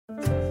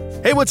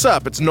Hey, what's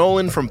up? It's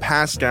Nolan from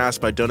Past Gas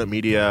by Donut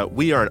Media.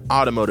 We are an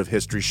automotive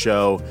history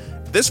show.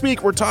 This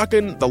week, we're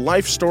talking the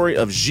life story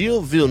of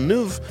Gilles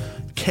Villeneuve,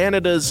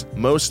 Canada's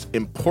most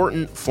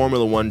important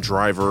Formula One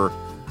driver.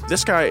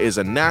 This guy is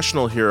a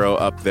national hero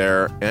up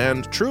there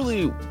and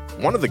truly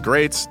one of the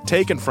greats,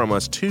 taken from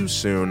us too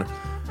soon.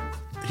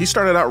 He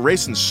started out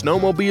racing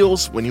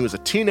snowmobiles when he was a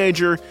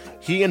teenager.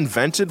 He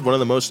invented one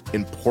of the most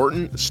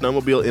important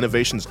snowmobile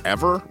innovations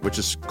ever, which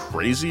is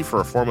crazy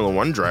for a Formula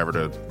One driver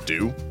to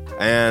do,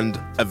 and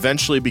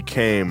eventually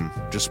became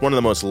just one of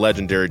the most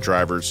legendary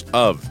drivers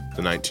of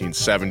the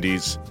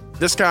 1970s.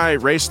 This guy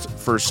raced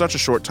for such a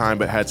short time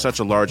but had such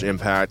a large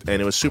impact,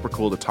 and it was super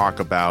cool to talk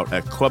about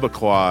a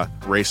Quebecois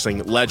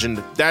racing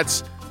legend.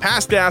 That's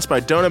Past Gas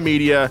by Donut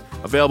Media,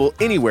 available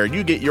anywhere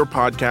you get your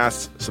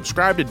podcasts.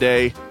 Subscribe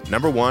today.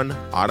 #1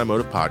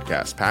 automotive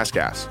podcast, Past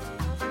Gas.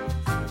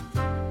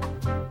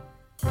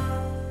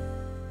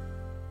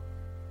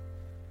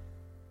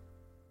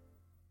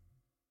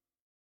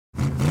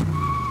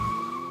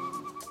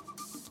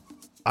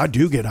 I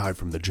do get high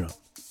from the jump.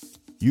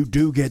 You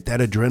do get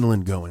that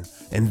adrenaline going,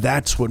 and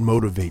that's what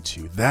motivates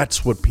you.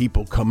 That's what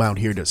people come out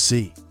here to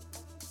see.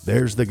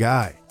 There's the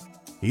guy.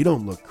 He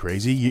don't look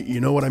crazy. You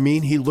know what I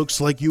mean? He looks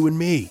like you and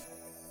me.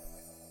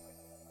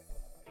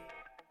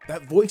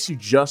 That voice you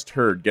just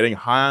heard getting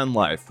high on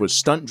life was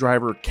stunt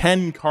driver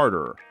Ken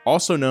Carter,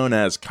 also known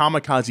as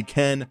Kamikaze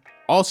Ken,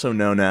 also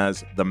known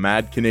as the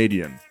Mad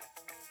Canadian.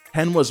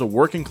 Ken was a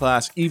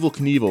working-class Evel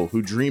Knievel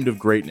who dreamed of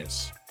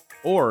greatness.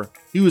 Or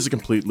he was a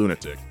complete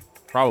lunatic.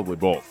 Probably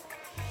both.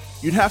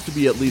 You'd have to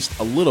be at least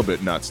a little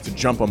bit nuts to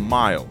jump a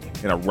mile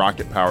in a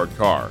rocket-powered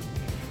car.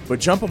 But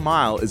jump a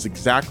mile is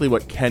exactly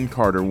what Ken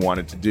Carter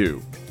wanted to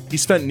do. He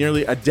spent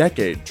nearly a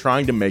decade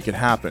trying to make it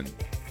happen.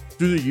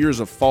 Through the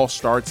years of false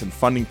starts and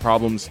funding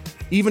problems,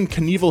 even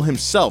Knievel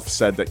himself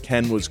said that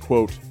Ken was,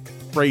 quote,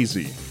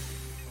 crazy.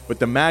 But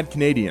the Mad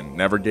Canadian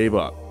never gave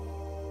up.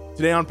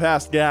 Today on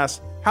Past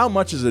Gas, how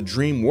much is a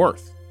dream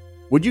worth?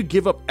 Would you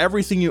give up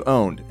everything you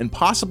owned, and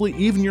possibly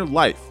even your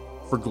life,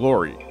 for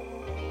glory?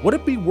 Would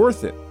it be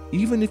worth it,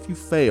 even if you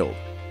failed?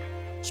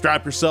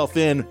 Strap yourself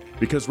in,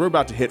 because we're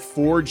about to hit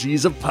 4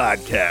 Gs of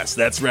podcast.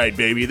 That's right,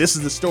 baby. This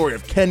is the story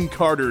of Ken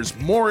Carter's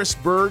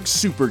Morrisburg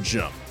Super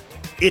Jump.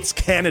 It's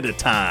Canada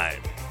time.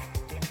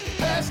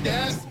 Past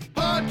Gas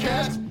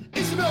Podcast.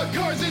 It's about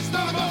cars, it's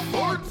not about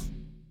sports.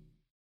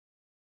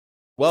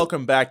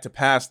 Welcome back to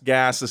Past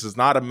Gas. This is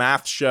not a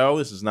math show.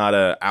 This is not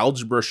an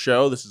algebra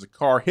show. This is a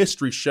car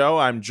history show.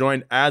 I'm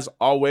joined, as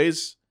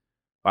always,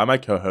 by my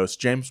co-host,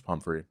 James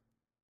Pumphrey.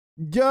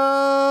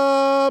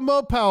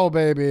 Mo Powell,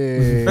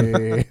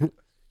 baby.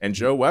 And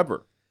Joe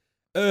Weber.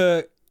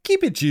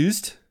 Keep it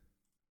juiced.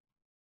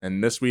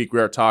 And this week we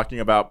are talking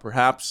about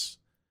perhaps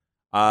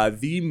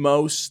the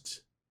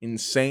most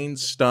insane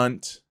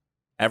stunt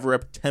ever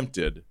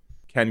attempted.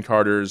 Ken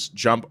Carter's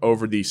jump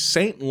over the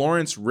St.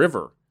 Lawrence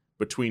River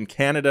between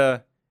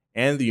Canada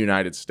and the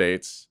United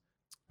States.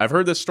 I've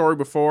heard this story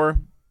before.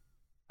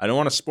 I don't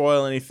want to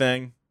spoil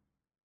anything,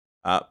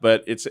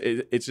 but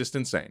it's just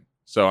insane.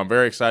 So I'm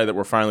very excited that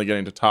we're finally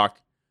getting to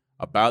talk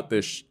about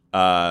this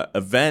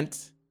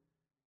event,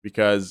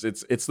 because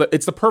it's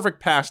the perfect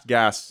Past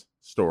Gas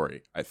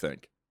story, I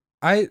think.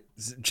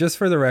 Just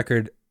for the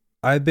record,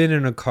 I've been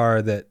in a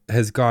car that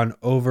has gone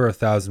over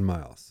 1,000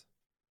 miles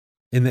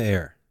in the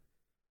air.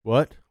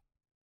 What?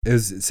 It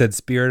said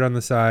Spirit on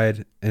the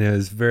side, and it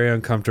was very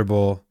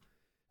uncomfortable.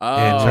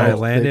 And when I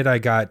landed, I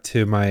got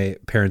to my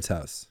parents'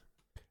 house.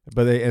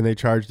 But they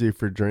charged you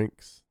for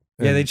drinks.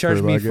 Yeah, they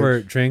charged me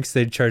for drinks.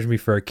 They charged me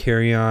for a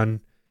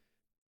carry-on.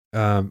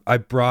 I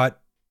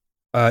brought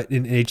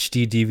an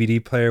HD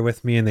DVD player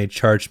with me, and they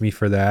charged me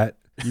for that.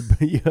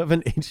 You have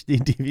an HD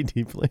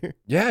DVD player?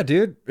 Yeah,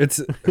 dude. It's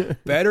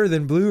better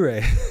than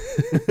Blu-ray.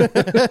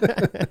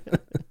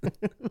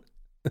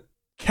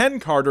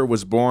 Ken Carter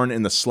was born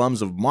in the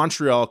slums of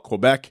Montreal,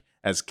 Quebec,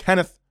 as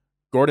Kenneth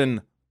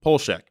Gordon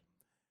Polchek.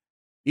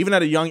 Even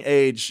at a young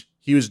age,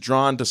 he was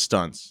drawn to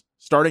stunts,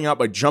 starting out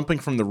by jumping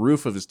from the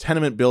roof of his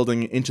tenement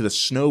building into the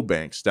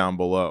snowbanks down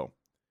below.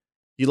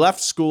 He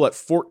left school at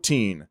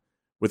 14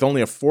 with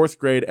only a 4th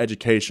grade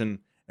education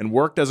and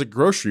worked as a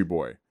grocery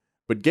boy,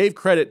 but gave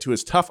credit to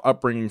his tough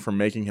upbringing for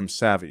making him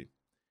savvy.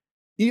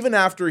 Even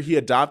after he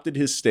adopted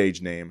his stage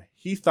name,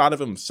 he thought of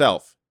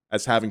himself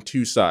as having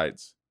 2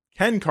 sides: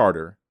 Ken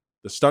Carter,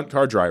 the stunt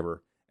car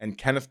driver, and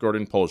Kenneth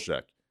Gordon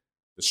Polchek,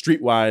 the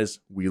streetwise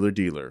wheeler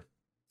dealer.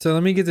 So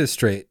let me get this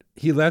straight.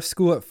 He left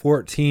school at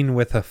 14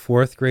 with a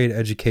 4th grade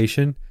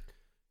education.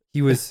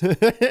 He was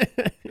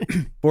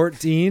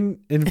 14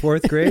 in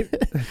 4th grade.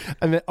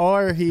 I mean,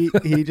 or he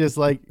just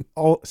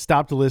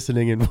stopped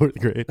listening in 4th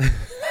grade.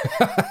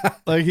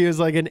 Like he was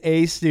like an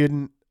A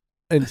student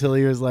until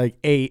he was like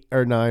 8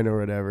 or 9 or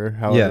whatever,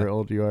 however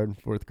old you are in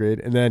 4th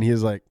grade. And then he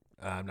was like,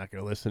 I'm not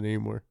going to listen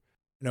anymore.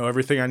 Know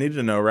everything I need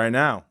to know right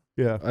now.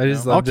 Yeah.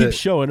 I'll keep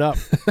showing up.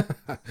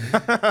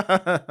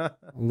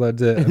 Love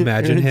to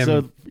imagine him.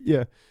 So,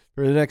 yeah.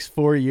 For the next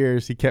 4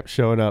 years, he kept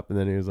showing up, and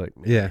then he was like,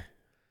 yeah.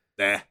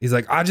 He's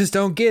like, I just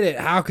don't get it.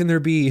 How can there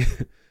be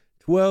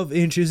 12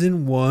 inches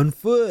in 1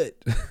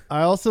 foot.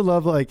 I also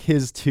love like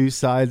his two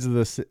sides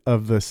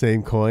of the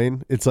same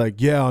coin. It's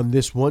like, yeah, on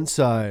this one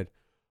side,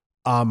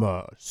 I'm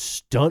a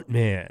stunt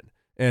man,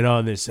 and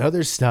on this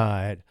other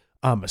side,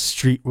 I'm a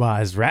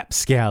streetwise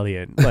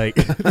rapscallion. Like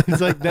it's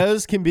like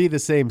those can be the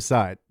same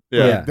side.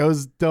 Yeah. Like,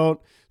 those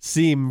don't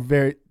seem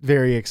very,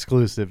 very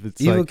exclusive.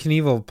 It's Evel like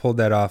Knievel pulled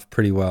that off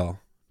pretty well,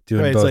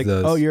 doing right, both it's like,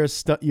 those. oh, you're a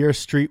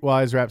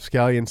streetwise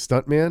rapscallion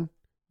stuntman.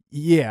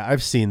 Yeah,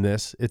 I've seen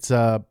this. It's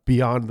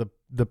beyond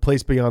the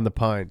place beyond the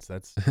pines.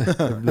 That's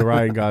the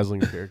Ryan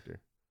Gosling character.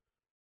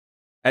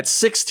 At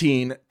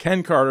 16,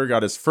 Ken Carter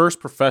got his first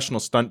professional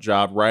stunt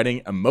job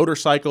riding a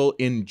motorcycle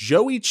in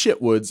Joey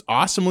Chitwood's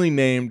awesomely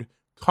named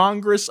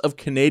Congress of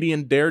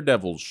Canadian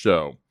Daredevils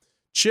show.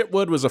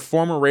 Chitwood was a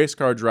former race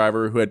car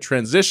driver who had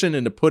transitioned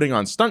into putting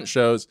on stunt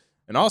shows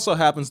and also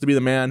happens to be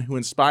the man who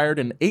inspired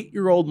an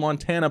 8-year-old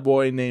Montana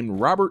boy named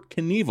Robert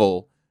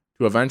Knievel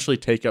to eventually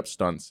take up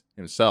stunts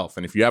himself.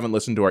 And if you haven't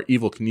listened to our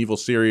Evel Knievel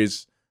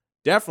series,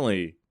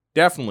 definitely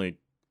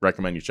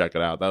recommend you check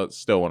it out. That was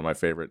still one of my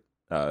favorite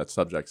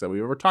subjects that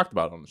we've ever talked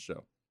about on the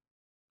show.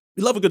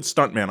 We love a good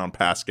stuntman on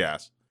Pass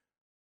Gas.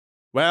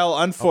 Well,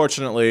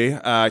 unfortunately,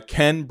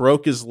 Ken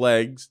broke his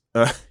leg,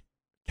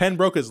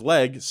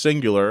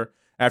 singular,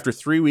 after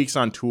 3 weeks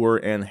on tour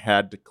and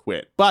had to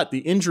quit. But the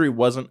injury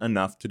wasn't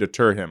enough to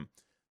deter him.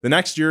 The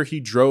next year, he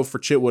drove for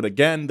Chitwood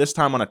again, this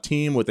time on a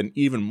team with an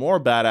even more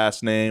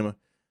badass name,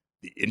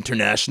 the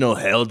International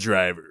Hell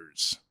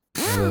Drivers.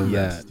 I love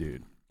Yes, that.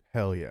 dude.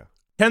 Hell yeah.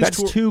 Ken's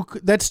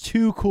That's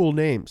two cool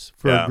names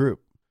for a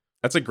group.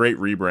 That's a great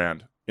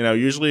rebrand. You know,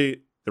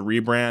 usually the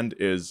rebrand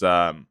is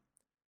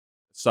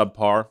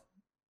subpar,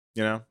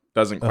 you know,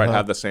 doesn't quite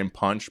have the same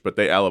punch, but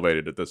they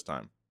elevated it this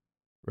time.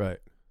 Right.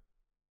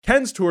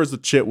 Ken's tours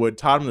with Chitwood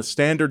taught him the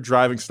standard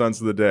driving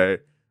stunts of the day: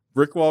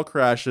 brick wall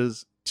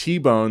crashes,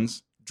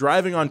 T-bones,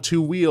 driving on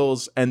 2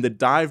 wheels, and the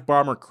dive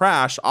bomber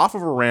crash off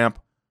of a ramp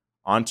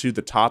onto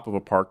the top of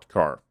a parked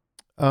car.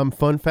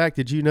 Fun fact,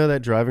 did you know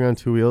that driving on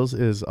 2 wheels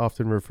is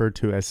often referred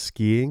to as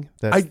skiing?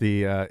 That's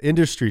the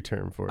industry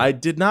term for it. I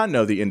did not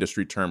know the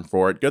industry term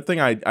for it. Good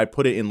thing I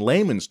put it in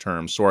layman's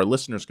terms so our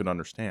listeners could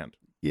understand.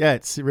 Yeah,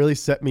 it's really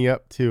set me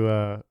up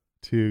to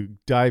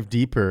dive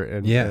deeper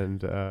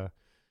and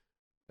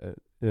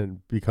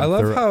become I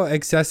love thorough. how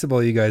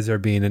accessible you guys are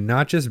being, and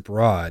not just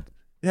broad.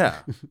 Yeah.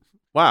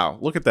 Wow,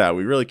 look at that.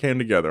 We really came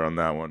together on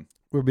that one.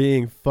 We're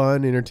being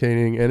fun,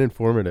 entertaining, and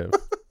informative.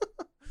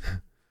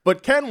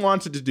 But Ken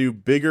wanted to do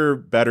bigger,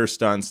 better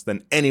stunts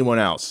than anyone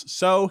else.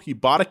 So he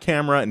bought a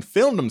camera and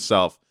filmed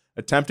himself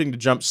attempting to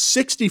jump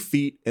 60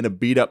 feet in a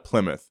beat-up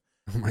Plymouth.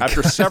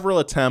 After several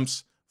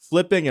attempts,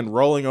 flipping and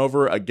rolling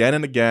over again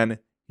and again,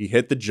 he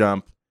hit the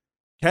jump.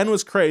 Ken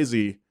was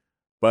crazy,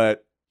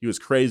 but he was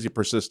crazy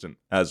persistent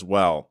as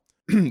well.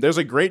 There's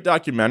a great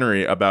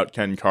documentary about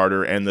Ken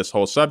Carter and this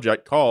whole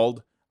subject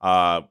called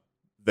The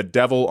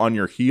Devil on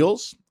Your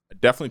Heels.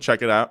 Definitely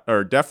check it out,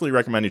 or definitely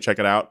recommend you check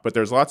it out. But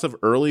there's lots of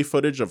early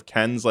footage of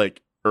Ken's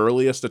like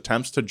earliest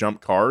attempts to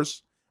jump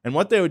cars. And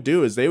what they would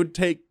do is they would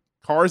take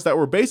cars that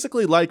were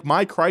basically like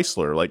my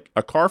Chrysler, like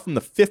a car from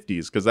the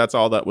 50s, because that's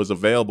all that was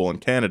available in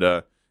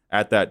Canada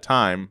at that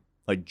time,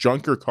 like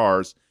junker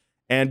cars.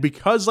 And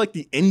because like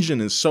the engine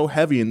is so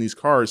heavy in these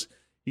cars,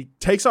 he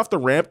takes off the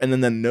ramp and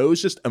then the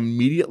nose just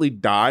immediately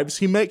dives.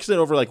 He makes it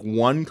over like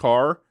one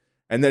car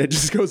and then it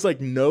just goes like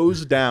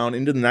nose down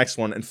into the next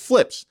one and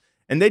flips.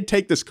 And they'd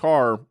take this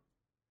car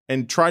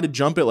and try to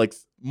jump it like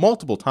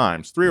multiple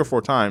times, 3 or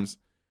 4 times,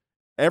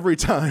 every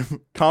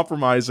time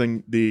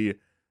compromising the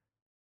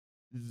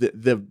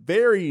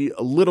very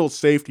little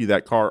safety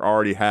that car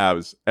already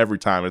has every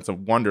time. It's a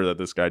wonder that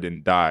this guy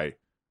didn't die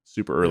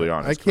super early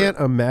on. I can't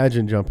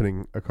imagine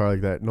jumping a car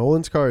like that.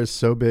 Nolan's car is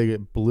so big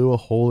it blew a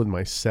hole in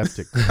my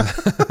septic.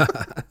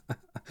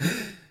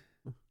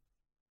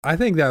 I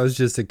think that was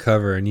just a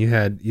cover, and you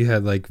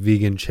had like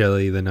vegan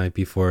chili the night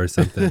before or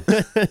something.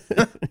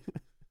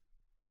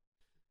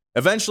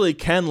 Eventually,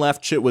 Ken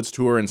left Chitwood's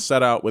tour and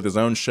set out with his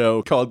own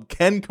show called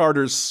Ken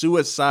Carter's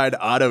Suicide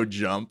Auto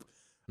Jump,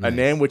 a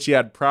name which he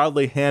had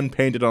proudly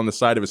hand-painted on the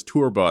side of his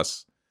tour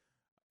bus.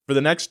 For the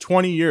next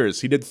 20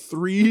 years, he did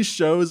 3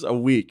 shows a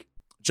week,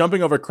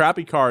 jumping over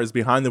crappy cars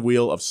behind the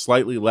wheel of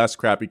slightly less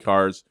crappy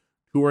cars,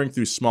 touring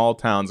through small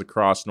towns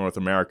across North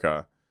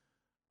America.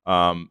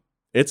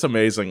 It's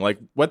amazing. Like,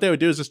 what they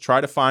would do is just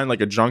try to find like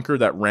a junker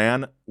that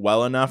ran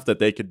well enough that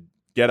they could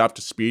get up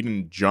to speed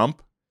and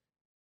jump.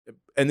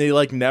 And they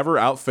like never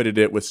outfitted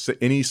it with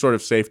any sort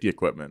of safety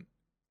equipment.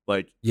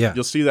 Like,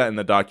 you'll see that in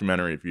the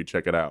documentary if you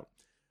check it out.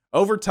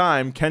 Over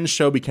time, Ken's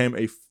show became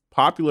a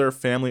popular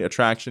family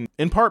attraction,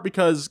 in part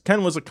because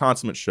Ken was a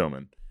consummate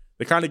showman.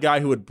 The kind of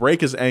guy who would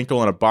break his ankle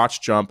on a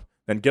botched jump,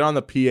 then get on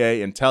the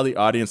PA and tell the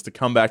audience to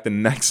come back the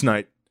next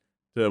night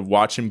to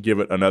watch him give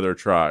it another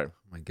try. Oh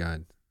my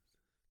God.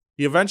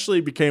 He eventually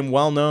became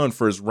well known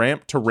for his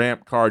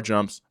ramp-to-ramp car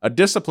jumps, a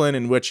discipline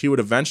in which he would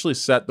eventually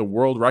set the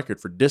world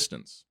record for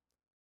distance.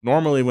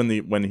 Normally,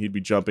 when he'd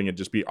be jumping, it'd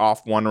just be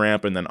off one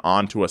ramp and then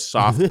onto a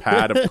soft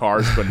pad of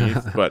cars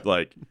beneath. But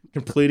like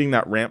completing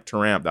that ramp to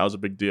ramp, that was a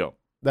big deal.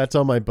 That's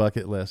on my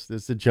bucket list.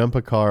 Is to jump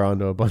a car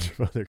onto a bunch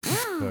of other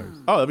cars.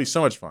 Oh, that'd be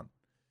so much fun.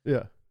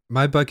 Yeah.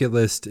 My bucket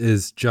list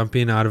is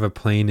jumping out of a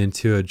plane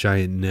into a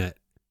giant net.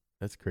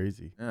 That's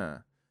crazy. Yeah.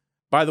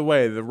 By the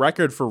way, the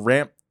record for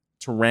ramp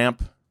to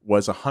ramp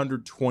was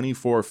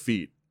 124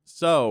 feet.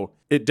 So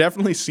it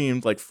definitely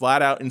seemed like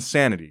flat out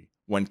insanity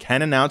when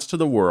Ken announced to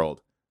the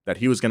world that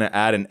he was going to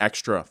add an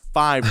extra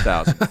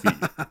 5,000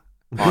 feet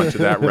onto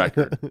that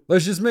record.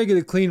 Let's just make it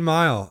a clean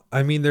mile.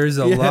 I mean, there's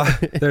a lot.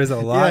 There's a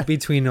lot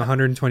between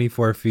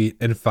 124 feet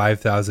and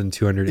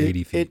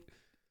 5,280 feet.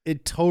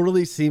 It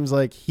totally seems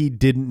like he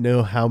didn't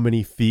know how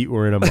many feet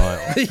were in a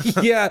mile.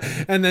 Yeah,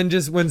 and then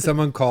just when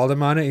someone called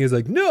him on it, he was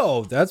like,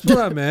 "No, that's what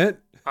I meant."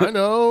 I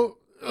know.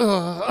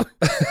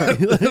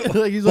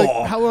 He's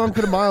like, how long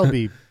could a mile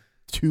be?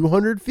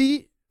 200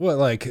 feet? What,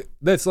 like,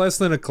 that's less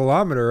than a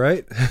kilometer,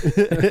 right?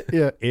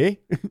 Yeah.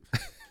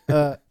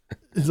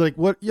 It's like,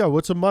 what? Yeah,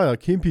 what's a mile?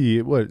 Can't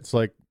be, what? It's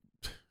like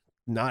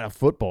not a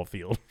football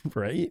field,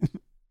 right?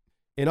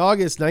 In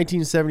August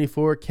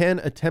 1974, Ken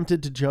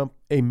attempted to jump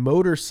a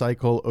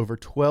motorcycle over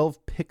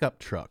 12 pickup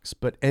trucks,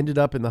 but ended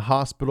up in the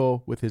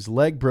hospital with his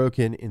leg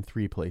broken in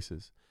 3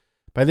 places.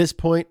 By this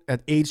point,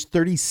 at age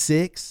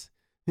 36,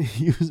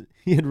 he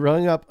had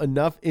rung up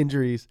enough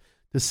injuries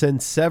to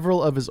send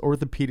several of his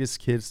orthopedist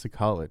kids to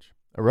college.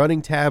 A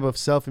running tab of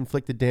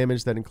self-inflicted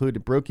damage that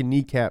included broken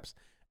kneecaps,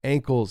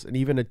 ankles, and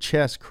even a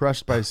chest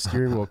crushed by a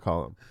steering wheel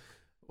column.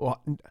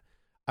 Well,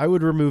 I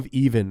would remove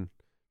even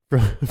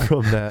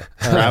from that.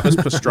 Travis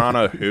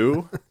Pastrana,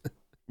 who?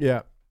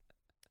 Yeah.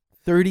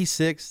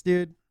 36,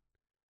 dude.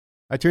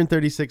 I turn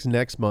 36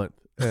 next month,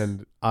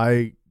 and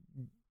I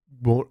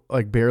won't,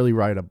 like, barely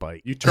ride a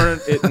bike. You turn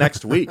it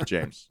next week,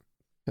 James.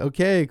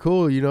 Okay,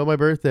 cool. You know my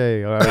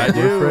birthday. All right, I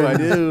do.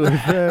 We're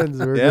friends.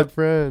 We're Yep. good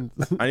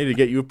friends. I need to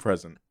get you a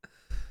present.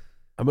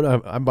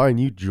 I'm buying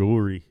you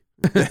jewelry.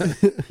 All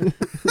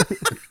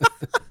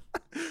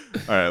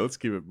right, let's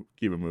keep it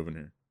moving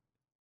here.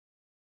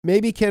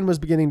 Maybe Ken was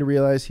beginning to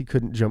realize he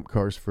couldn't jump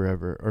cars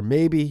forever, or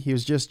maybe he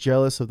was just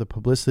jealous of the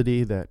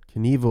publicity that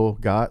Knievel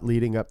got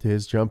leading up to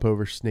his jump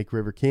over Snake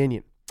River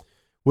Canyon,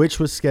 which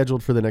was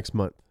scheduled for the next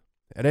month.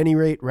 At any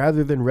rate,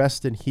 rather than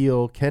rest and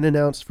heal, Ken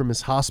announced from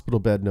his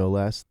hospital bed, no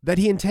less, that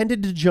he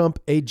intended to jump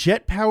a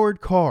jet-powered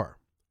car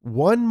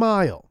 1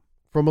 mile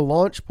from a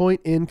launch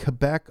point in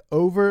Quebec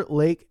over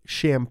Lake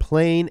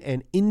Champlain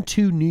and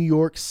into New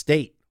York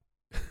State.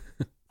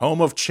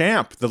 Home of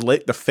Champ,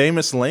 the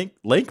famous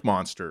lake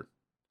monster.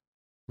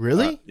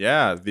 Really?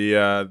 Yeah,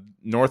 the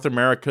North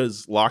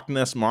America's Loch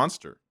Ness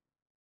monster.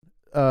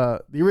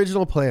 The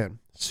original plan: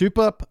 soup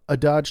up a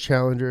Dodge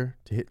Challenger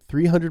to hit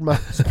 300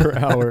 miles per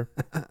hour.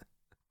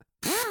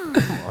 Come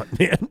on,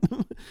 man.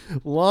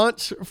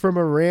 Launch from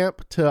a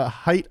ramp to a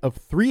height of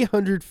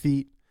 300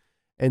 feet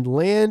and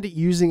land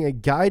using a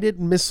guided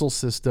missile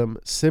system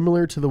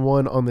similar to the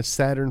one on the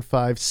Saturn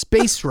V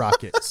space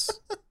rockets.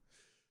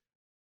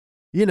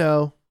 You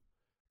know,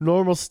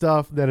 normal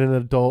stuff that an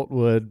adult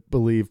would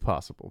believe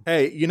possible.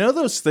 Hey, you know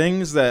those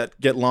things that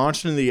get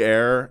launched into the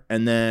air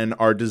and then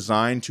are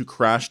designed to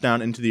crash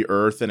down into the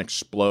earth and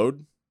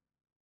explode?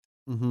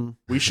 Mm-hmm.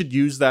 We should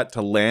use that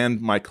to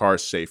land my car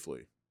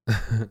safely.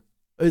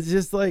 It's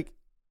just like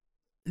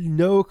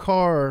no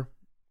car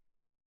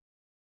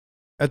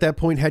at that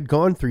point had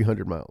gone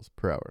 300 miles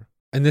per hour.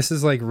 And this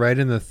is like right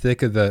in the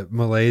thick of the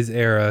Malaise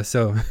era.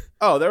 So,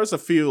 Oh, there was a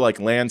few like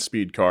land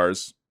speed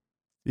cars.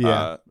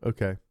 Yeah.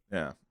 Okay.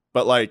 Yeah.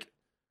 But like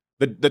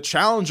the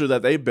Challenger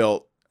that they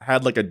built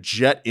had like a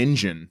jet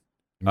engine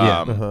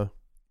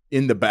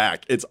in the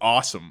back. It's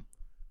awesome.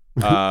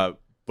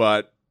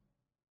 But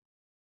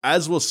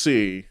as we'll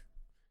see,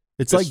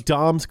 it's like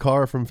Dom's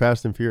car from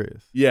Fast and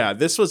Furious. Yeah,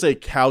 this was a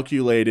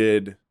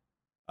calculated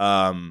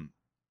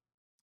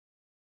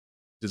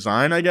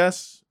design, I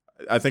guess.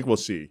 I think we'll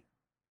see.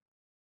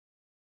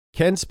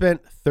 Ken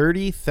spent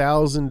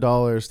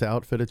 $30,000 to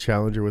outfit a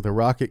Challenger with a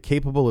rocket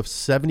capable of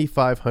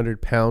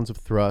 7,500 pounds of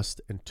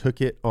thrust and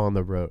took it on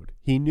the road.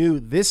 He knew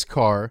this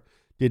car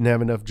didn't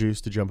have enough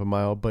juice to jump a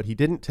mile, but he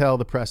didn't tell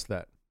the press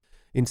that.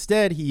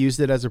 Instead, he used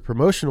it as a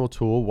promotional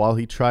tool while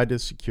he tried to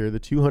secure the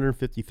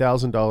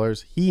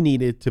 $250,000 he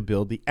needed to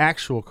build the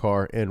actual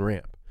car and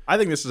ramp. I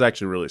think this is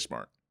actually really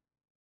smart.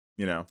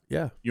 You know?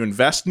 Yeah. You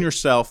invest in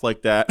yourself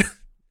like that.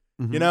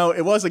 Mm-hmm. You know,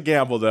 it was a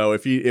gamble though.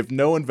 If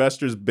no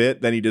investors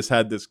bit, then he just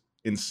had this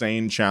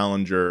insane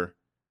Challenger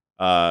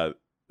that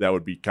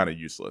would be kind of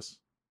useless.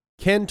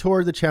 Ken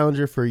toured the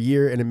Challenger for a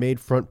year and it made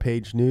front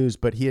page news,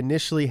 but he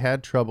initially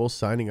had trouble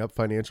signing up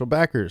financial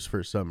backers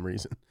for some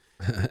reason.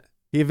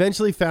 He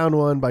eventually found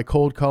one by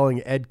cold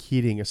calling Ed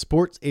Keating, a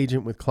sports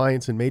agent with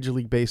clients in Major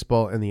League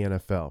Baseball and the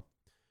NFL.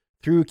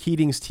 Through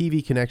Keating's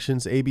TV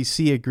connections,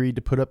 ABC agreed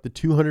to put up the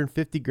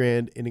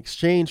 $250,000 in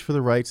exchange for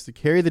the rights to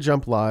carry the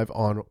jump live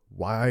on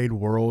Wide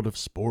World of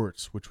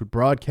Sports, which would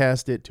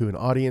broadcast it to an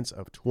audience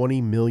of 20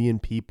 million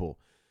people.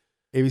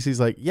 ABC's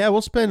like, yeah,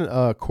 we'll spend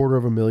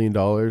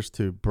 $250,000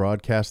 to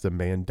broadcast a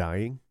man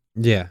dying.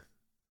 Yeah.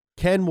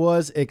 Ken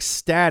was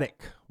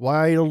ecstatic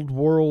wild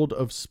world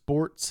of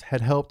sports had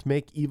helped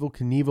make Evel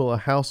Knievel a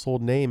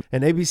household name,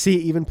 and ABC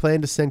even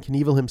planned to send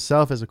Knievel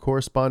himself as a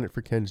correspondent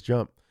for Ken's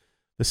jump.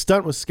 The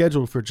stunt was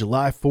scheduled for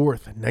July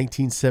 4th,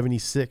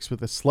 1976,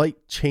 with a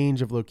slight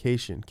change of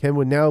location. Ken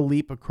would now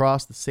leap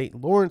across the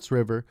St. Lawrence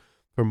River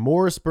from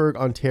Morrisburg,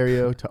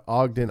 Ontario to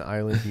Ogden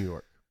Island, New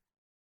York.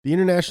 The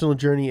international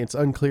journey, it's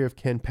unclear if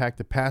Ken packed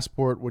a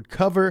passport, would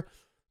cover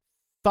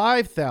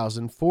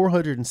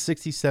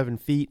 5,467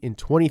 feet in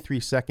 23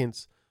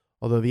 seconds,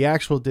 although the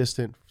actual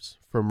distance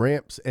from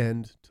ramp's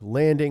end to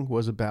landing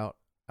was about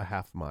a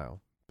half mile.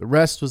 The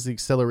rest was the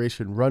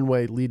acceleration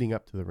runway leading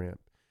up to the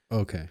ramp.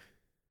 Okay.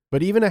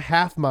 But even a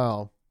half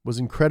mile was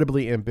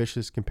incredibly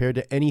ambitious compared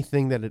to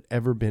anything that had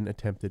ever been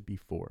attempted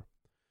before.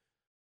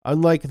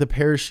 Unlike the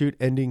parachute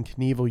ending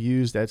Knievel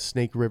used at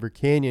Snake River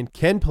Canyon,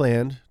 Ken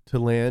planned to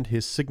land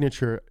his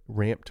signature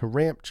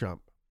ramp-to-ramp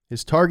jump.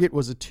 His target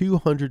was a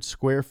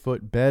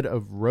 200-square-foot bed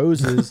of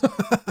roses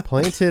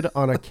planted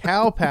on a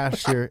cow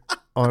pasture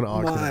on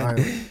Ogden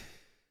Island.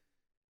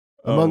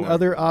 Among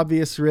other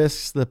obvious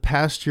risks, the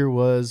pasture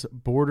was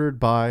bordered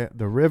by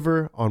the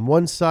river on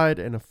one side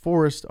and a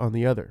forest on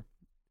the other.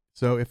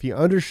 So if he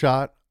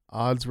undershot,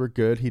 odds were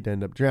good he'd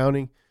end up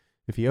drowning.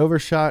 If he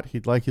overshot,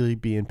 he'd likely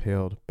be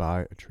impaled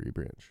by a tree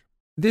branch.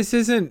 This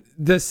isn't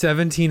the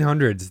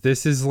 1700s.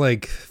 This is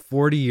like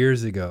 40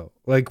 years ago.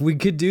 Like, we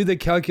could do the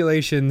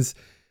calculations.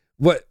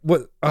 They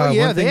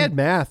had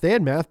math. They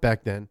had math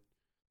back then.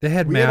 They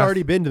had we math. had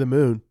already been to the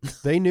moon.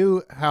 They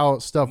knew how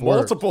stuff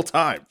worked. Multiple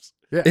times.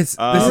 Yeah. This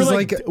is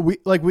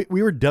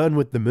we were done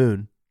with the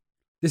moon.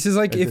 This is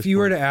like if you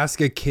were to ask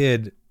a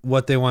kid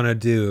what they want to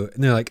do,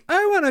 and they're like,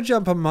 I want to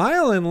jump a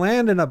mile and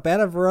land in a bed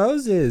of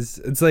roses.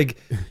 It's like,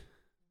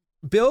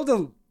 build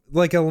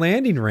a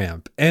landing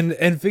ramp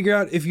and figure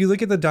out. If you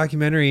look at the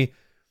documentary,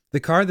 the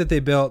car that they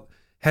built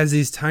has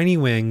these tiny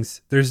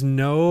wings. There's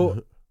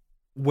no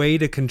way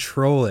to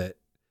control it.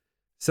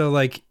 So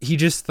like, he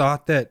just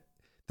thought that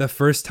the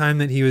first time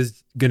that he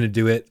was going to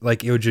do it,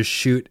 like, it would just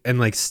shoot and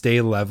like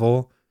stay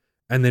level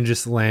and then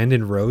just land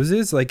in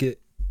roses. Like,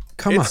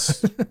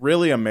 it's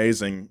really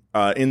amazing.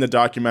 In the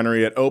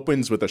documentary, it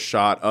opens with a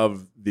shot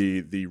of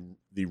the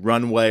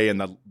runway and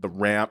the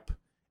ramp.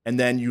 And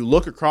then you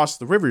look across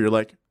the river, you're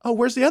like, oh,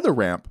 where's the other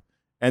ramp?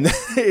 And then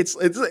it's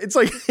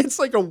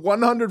like a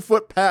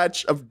 100-foot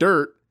patch of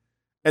dirt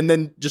and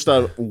then just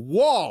a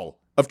wall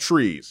of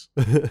trees.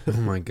 Oh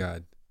my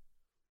God.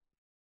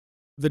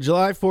 The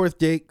July 4th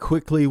date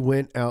quickly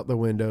went out the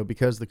window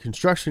because the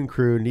construction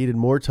crew needed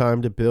more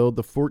time to build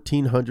the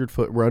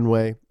 1,400-foot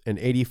runway and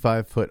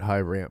 85-foot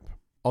high ramp.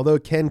 Although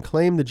Ken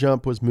claimed the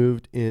jump was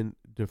moved in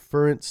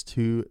deference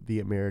to the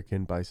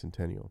American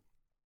bicentennial.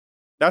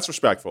 That's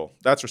respectful.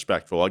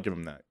 I'll give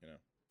him that.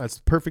 That's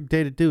the perfect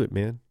day to do it,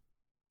 man.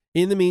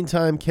 In the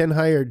meantime, Ken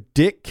hired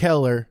Dick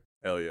Keller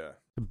Hell yeah.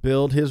 to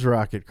build his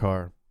rocket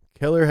car.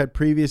 Keller had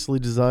previously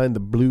designed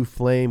the Blue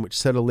Flame, which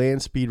set a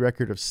land speed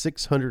record of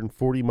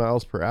 640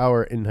 miles per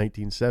hour in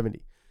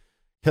 1970.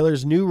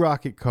 Keller's new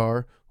rocket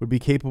car would be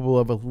capable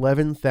of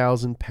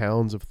 11,000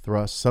 pounds of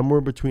thrust,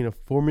 somewhere between a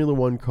Formula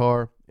One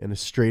car and a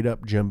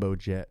straight-up jumbo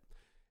jet.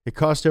 It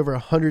cost over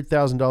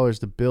 $100,000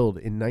 to build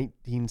in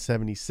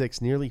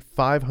 1976, nearly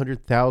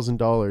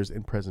 $500,000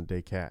 in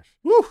present-day cash.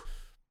 Woo!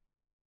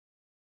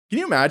 Can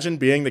you imagine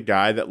being the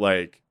guy that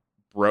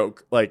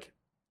broke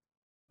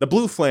the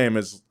Blue Flame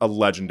is a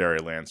legendary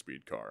land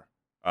speed car.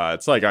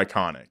 It's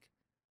iconic.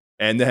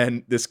 And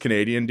then this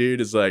Canadian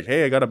dude is like,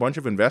 hey, I got a bunch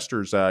of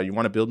investors. You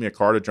want to build me a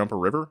car to jump a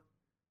river?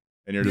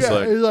 And you're just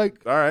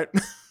like, all right,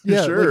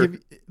 yeah, sure.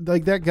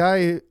 That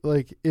guy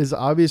is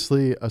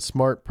obviously a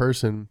smart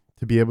person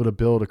to be able to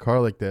build a car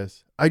like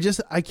this. I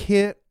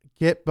can't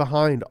get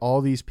behind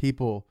all these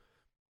people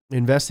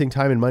investing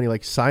time and money,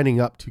 signing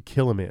up to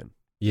kill a man.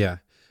 Yeah.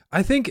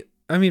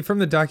 From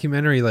the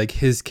documentary,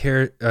 his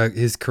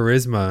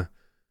charisma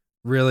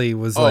really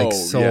was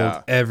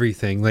sold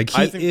everything.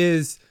 He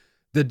is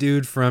the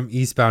dude from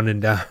Eastbound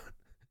and Down.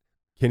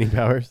 Kenny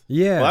Powers?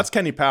 Yeah. Well, that's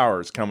Kenny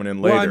Powers coming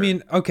in later.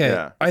 Well,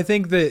 yeah. I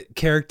think the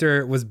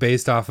character was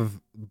based off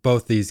of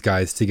both these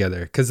guys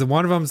together, because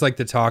one of them's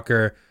the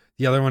talker,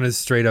 the other one is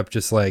straight up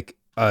just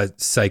a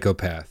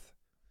psychopath.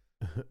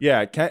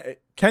 Yeah,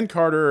 Ken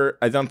Carter,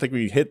 I don't think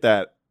we hit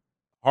that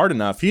hard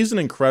enough. He's an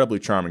incredibly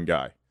charming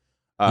guy.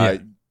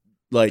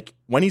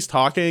 When he's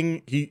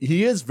talking,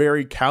 he is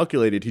very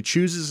calculated. He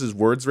chooses his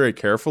words very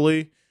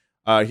carefully.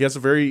 He has a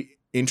very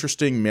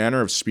interesting manner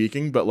of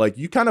speaking, but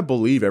you kind of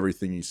believe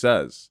everything he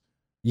says.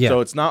 Yeah. So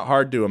it's not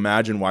hard to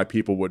imagine why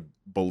people would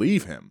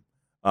believe him,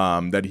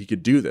 that he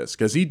could do this,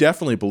 because he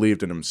definitely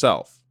believed in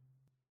himself.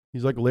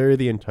 He's like Larry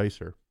the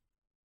Enticer.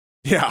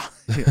 Yeah.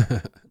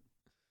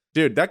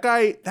 Dude, that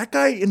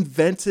guy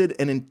invented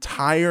an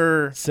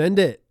entire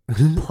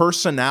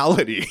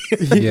personality.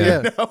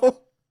 Yeah.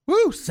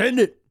 Woo, send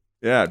it.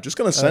 Yeah, just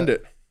gonna send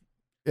it.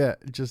 Yeah,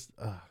 just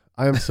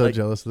I am so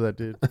jealous of that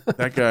dude.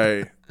 That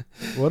guy.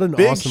 What an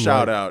big awesome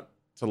shout life. out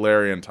to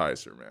Larry and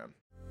Tyser,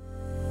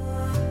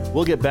 man.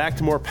 We'll get back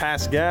to more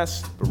past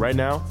guests, but right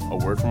now, a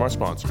word from our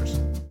sponsors.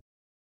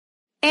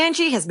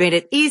 Angie has made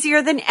it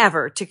easier than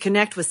ever to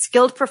connect with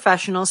skilled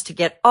professionals to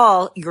get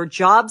all your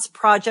jobs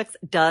projects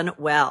done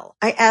well.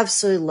 I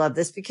absolutely love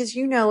this because,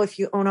 if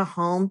you own a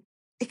home,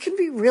 it can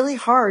be really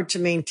hard to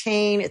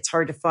maintain. It's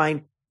hard to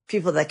find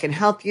people that can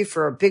help you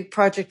for a big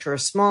project or a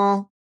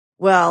small.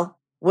 Well,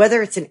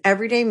 whether it's in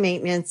everyday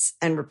maintenance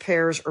and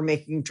repairs or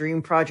making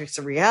dream projects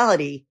a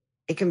reality,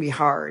 it can be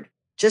hard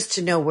just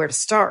to know where to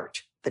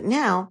start. But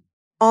now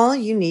all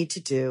you need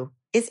to do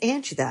is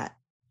Angie that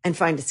and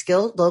find a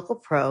skilled local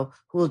pro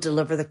who will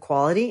deliver the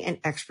quality and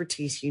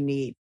expertise you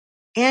need.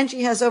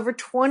 Angie has over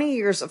 20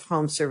 years of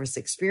home service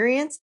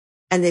experience,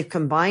 and they've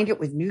combined it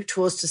with new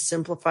tools to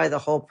simplify the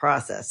whole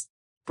process.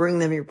 Bring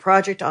them your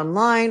project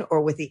online or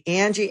with the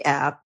Angie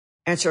app,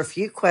 answer a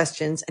few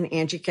questions, and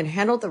Angie can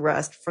handle the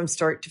rest from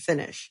start to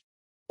finish.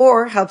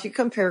 Or help you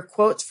compare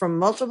quotes from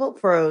multiple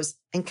pros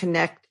and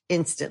connect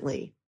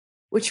instantly,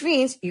 which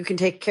means you can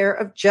take care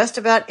of just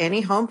about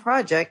any home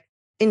project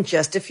in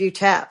just a few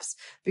taps.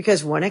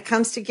 Because when it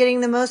comes to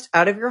getting the most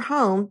out of your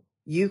home,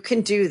 you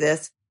can do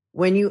this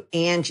when you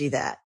Angie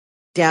that.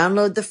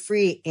 Download the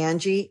free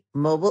Angie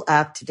mobile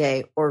app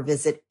today or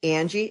visit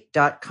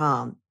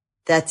Angie.com.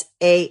 That's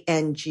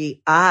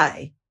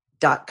ANGI.com.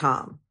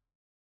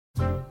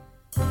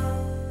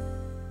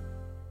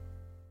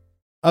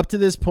 Up to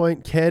this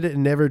point, Ken had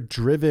never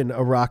driven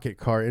a rocket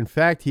car. In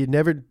fact, he had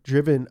never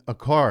driven a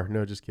car.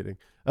 No, just kidding.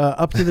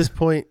 Up to this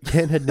point,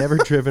 Ken had never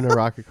driven a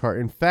rocket car.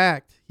 In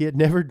fact, he had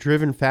never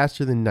driven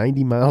faster than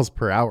 90 miles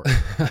per hour.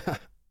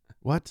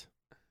 What?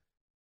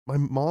 My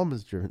mom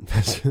has driven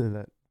faster than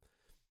that.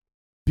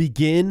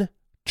 Begin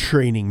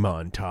training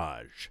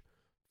montage.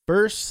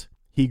 First,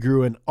 he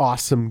grew an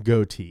awesome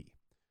goatee.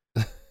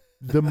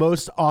 The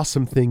most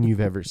awesome thing you've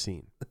ever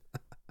seen.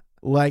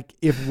 Like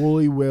if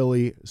Wooly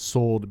Willy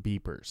sold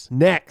beepers.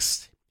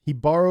 Next, he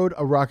borrowed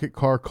a rocket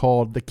car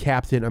called the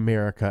Captain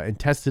America and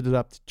tested it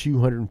up to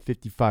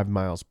 255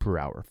 miles per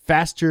hour.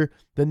 Faster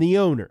than the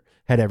owner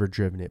had ever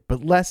driven it,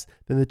 but less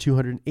than the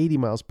 280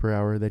 miles per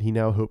hour that he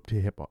now hoped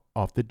to hit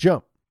off the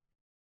jump.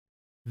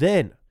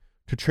 Then,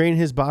 to train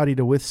his body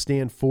to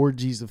withstand 4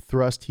 Gs of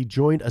thrust, he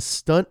joined a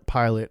stunt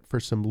pilot for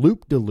some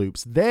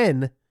loop-de-loops.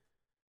 Then,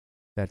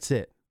 that's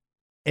it.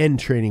 End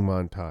training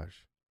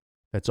montage.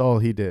 That's all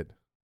he did.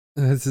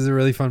 This is a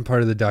really fun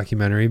part of the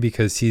documentary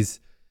because he's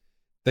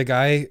the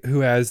guy who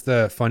has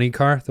the funny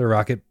car, the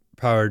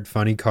rocket-powered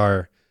funny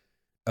car,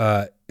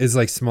 is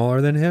like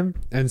smaller than him.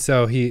 And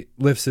so he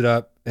lifts it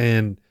up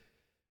and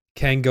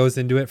Ken goes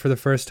into it for the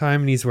first time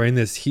and he's wearing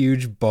this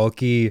huge,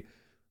 bulky,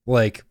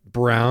 like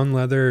brown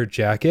leather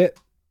jacket.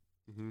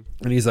 And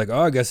he's like,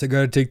 oh, I guess I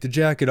got to take the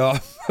jacket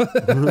off.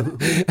 And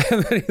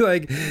then he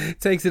like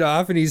takes it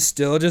off and he's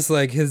still just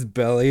like his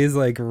belly is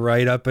like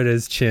right up at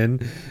his chin.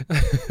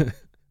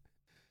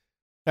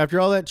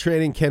 After all that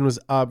training, Ken was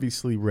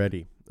obviously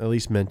ready, at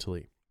least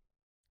mentally.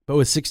 But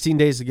with 16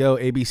 days to go,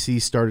 ABC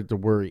started to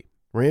worry.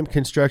 Ramp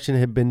construction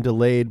had been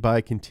delayed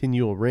by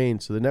continual rain,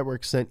 so the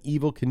network sent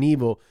Evel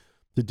Knievel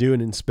to do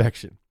an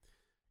inspection.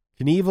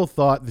 Knievel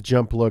thought the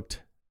jump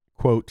looked,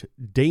 quote,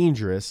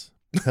 dangerous,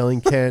 telling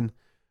Ken,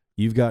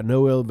 you've got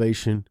no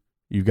elevation,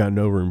 you've got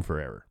no room for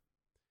error.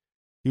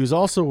 He was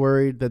also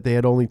worried that they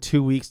had only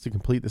 2 weeks to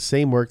complete the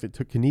same work that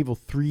took Knievel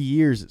 3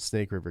 years at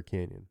Snake River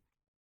Canyon.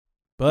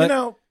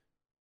 But,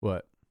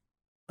 what?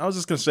 I was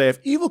just going to say,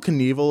 if Evel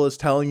Knievel is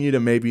telling you to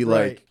maybe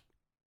like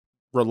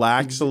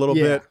relax a little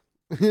bit.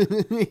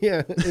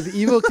 Yeah. If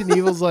Evel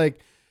Knievel's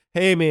like,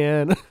 hey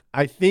man,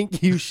 I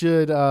think you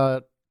should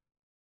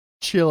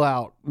chill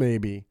out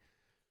maybe.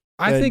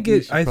 I think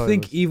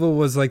Evel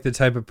was like the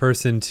type of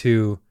person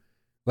to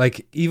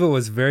like Evel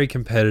was very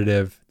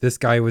competitive. This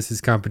guy was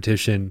his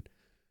competition.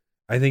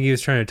 I think he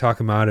was trying to talk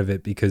him out of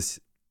it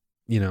because,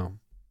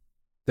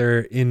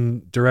 they're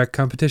in direct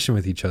competition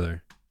with each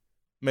other.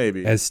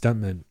 Maybe. As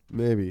stuntmen.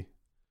 Maybe.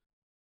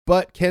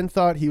 But Ken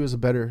thought he was a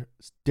better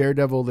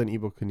daredevil than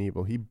Evel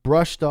Knievel. He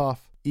brushed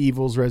off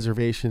Evel's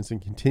reservations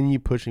and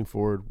continued pushing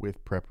forward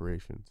with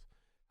preparations.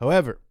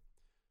 However,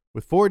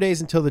 with 4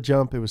 days until the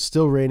jump, it was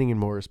still raining in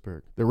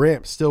Morrisburg. The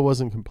ramp still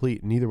wasn't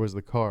complete, and neither was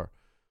the car,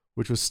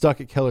 which was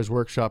stuck at Keller's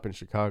workshop in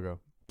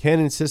Chicago.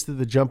 Ken insisted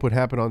the jump would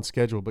happen on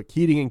schedule, but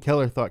Keating and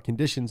Keller thought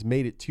conditions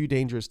made it too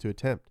dangerous to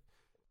attempt.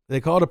 They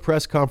called a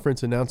press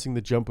conference announcing the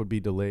jump would be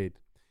delayed.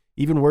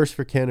 Even worse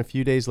for Ken, a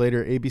few days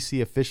later,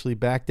 ABC officially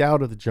backed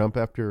out of the jump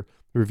after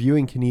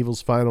reviewing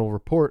Knievel's final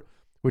report,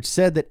 which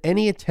said that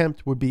any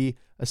attempt would be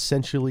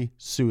essentially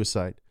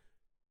suicide.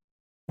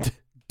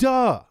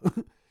 Duh!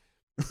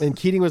 And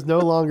Keating was no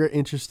longer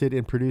interested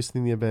in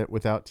producing the event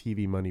without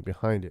TV money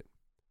behind it.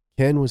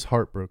 Ken was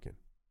heartbroken.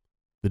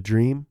 The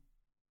dream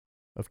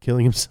of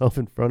killing himself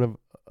in front of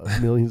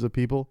millions of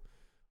people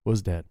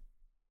was dead.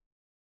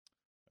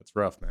 That's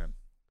rough, man.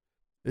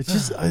 It's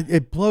just,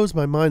 it blows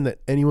my mind that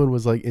anyone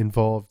was like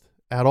involved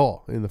at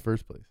all in the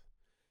first place.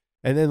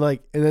 And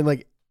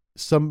then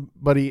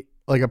somebody,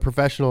 like a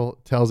professional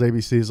tells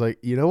ABC, is like,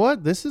 you know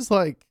what? This is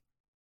like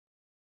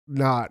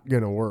not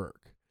going to work.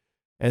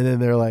 And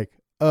then they're like,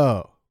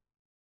 oh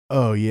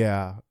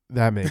yeah,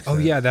 that makes sense. Oh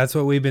yeah, that's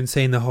what we've been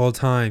saying the whole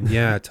time.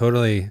 Yeah,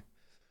 totally.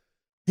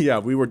 Yeah,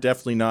 we were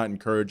definitely not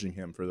encouraging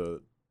him for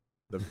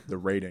the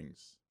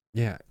ratings.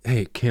 Yeah.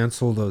 Hey,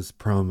 cancel those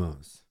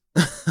promos.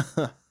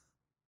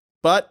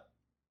 But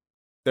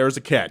there was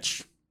a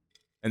catch.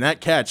 And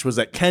that catch was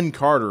that Ken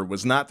Carter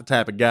was not the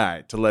type of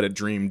guy to let a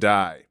dream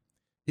die.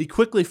 He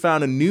quickly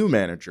found a new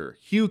manager,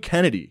 Hugh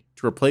Kennedy,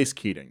 to replace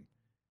Keating.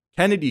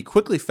 Kennedy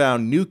quickly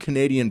found new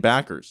Canadian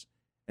backers,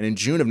 and in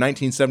June of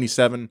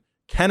 1977,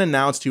 Ken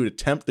announced he would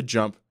attempt the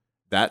jump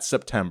that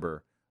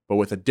September, but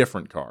with a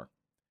different car.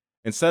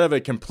 Instead of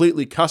a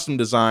completely custom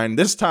design,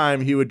 this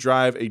time he would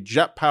drive a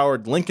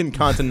jet-powered Lincoln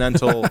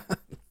Continental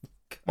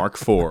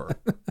Mark IV.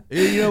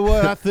 You know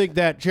what? I think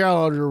that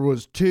Challenger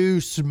was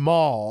too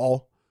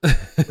small. We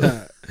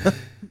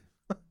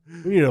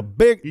need a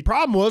big.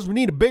 Problem was we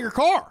need a bigger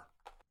car.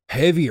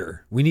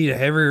 Heavier. We need a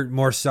heavier,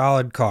 more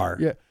solid car.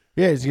 Yeah,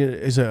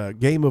 it's a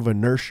game of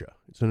inertia.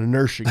 It's an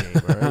inertia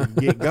game. All right?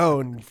 You get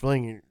going,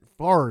 fling it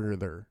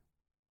farther.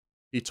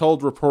 He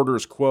told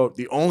reporters, quote,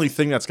 "The only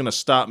thing that's going to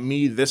stop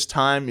me this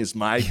time is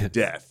my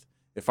death.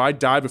 If I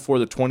die before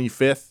the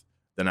 25th,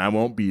 then I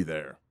won't be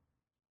there."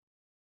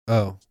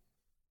 Oh.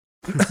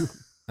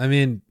 I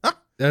mean,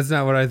 that's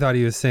not what I thought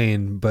he was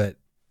saying, but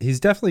he's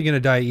definitely going to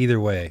die either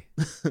way.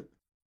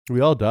 We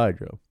all died,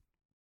 Joe.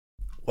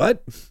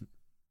 What?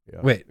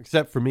 Yeah. Wait.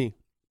 Except for me.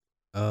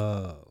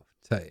 Oh,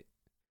 tight.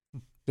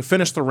 To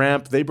finish the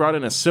ramp, they brought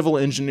in a civil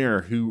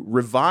engineer who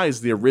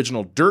revised the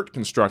original dirt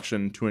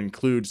construction to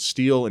include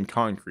steel and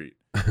concrete.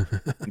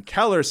 And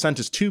Keller sent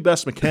his two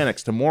best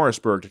mechanics to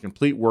Morrisburg to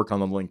complete work on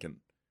the Lincoln.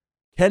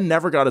 Ken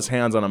never got his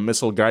hands on a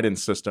missile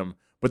guidance system,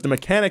 but the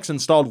mechanics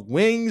installed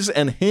wings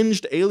and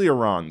hinged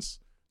ailerons,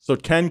 so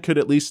Ken could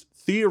at least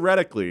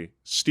theoretically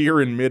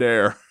steer in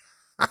midair.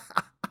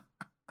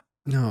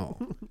 No.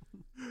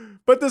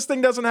 But this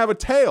thing doesn't have a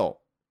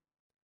tail.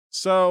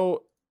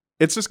 So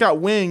it's just got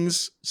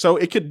wings, so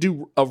it could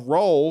do a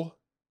roll,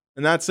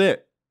 and that's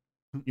it.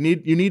 You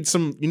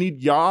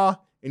need yaw,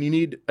 and you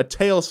need a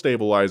tail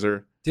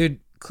stabilizer. Dude,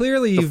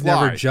 clearly you've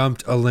fly. never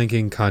jumped a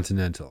Lincoln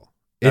Continental.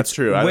 That's It's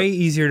true. way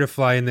easier to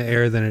fly in the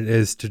air than it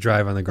is to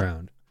drive on the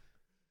ground.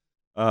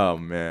 Oh,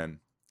 man.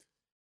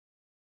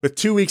 With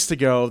 2 weeks to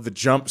go, the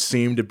jump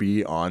seemed to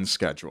be on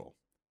schedule.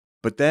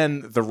 But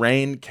then the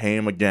rain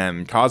came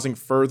again, causing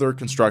further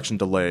construction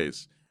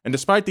delays. And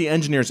despite the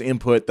engineer's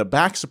input, the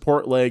back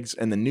support legs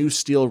and the new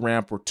steel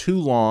ramp were too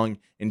long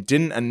and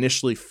didn't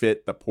initially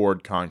fit the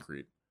poured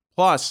concrete.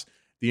 Plus,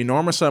 the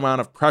enormous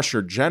amount of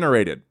pressure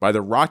generated by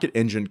the rocket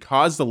engine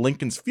caused the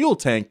Lincoln's fuel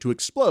tank to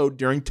explode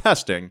during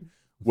testing,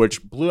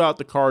 which blew out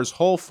the car's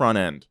whole front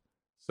end.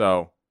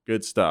 So,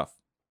 good stuff.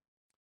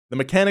 The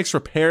mechanics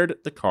repaired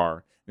the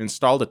car and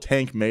installed a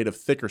tank made of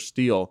thicker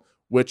steel,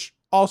 which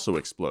also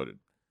exploded.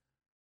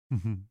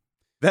 Mm-hmm.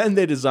 Then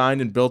they designed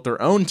and built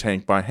their own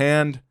tank by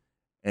hand,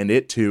 and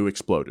it too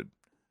exploded.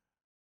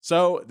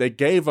 So they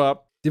gave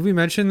up. Did we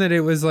mention that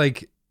it was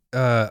like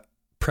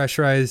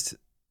pressurized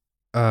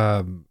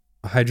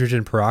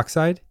hydrogen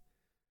peroxide?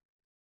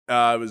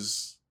 It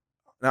was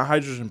not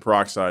hydrogen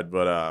peroxide,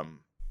 but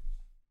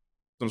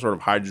some sort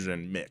of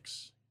hydrogen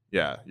mix.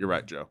 Yeah, you're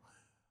right, Joe.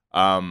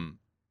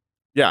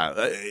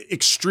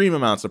 Extreme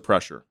amounts of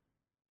pressure.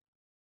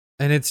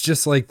 And it's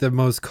just like the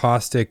most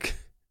caustic.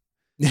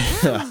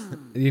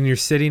 And you're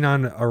sitting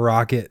on a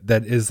rocket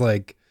that is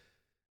like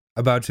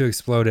about to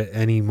explode at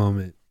any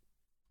moment.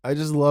 I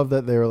just love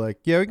that they were like,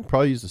 yeah, we can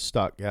probably use a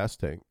stock gas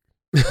tank.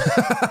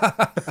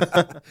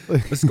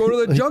 Let's go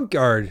to the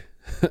junkyard.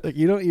 Like,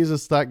 you don't use a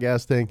stock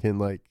gas tank in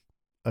like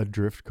a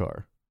drift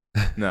car.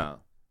 No,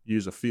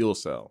 use a fuel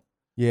cell.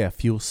 Yeah,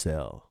 fuel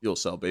cell. Fuel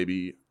cell,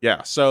 baby.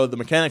 Yeah, so the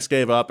mechanics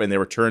gave up and they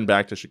returned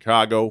back to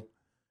Chicago.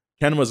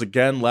 Ken was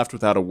again left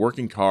without a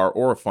working car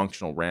or a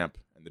functional ramp,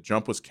 and the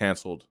jump was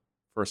canceled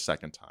for a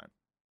second time.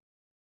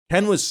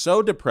 Ken was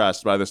so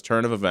depressed by this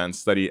turn of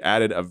events that he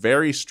added a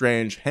very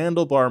strange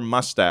handlebar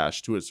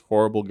mustache to his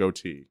horrible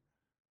goatee.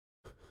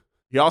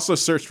 He also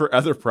searched for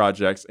other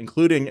projects,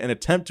 including an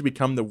attempt to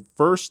become the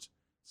first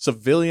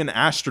civilian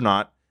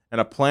astronaut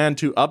and a plan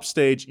to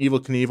upstage Evel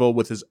Knievel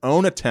with his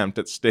own attempt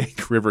at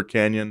Snake River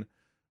Canyon,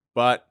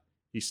 but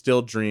he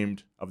still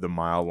dreamed of the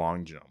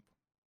mile-long jump.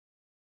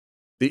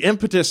 The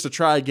impetus to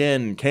try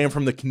again came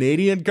from the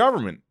Canadian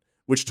government,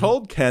 which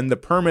told Ken the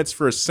permits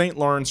for his St.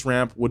 Lawrence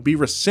ramp would be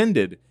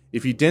rescinded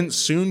if he didn't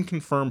soon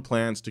confirm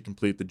plans to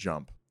complete the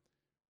jump.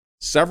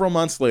 Several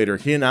months later,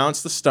 he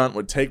announced the stunt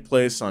would take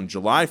place on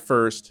July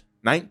 1st,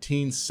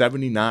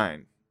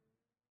 1979.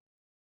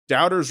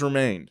 Doubters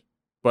remained,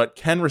 but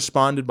Ken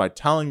responded by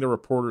telling the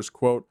reporters,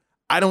 quote,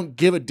 "I don't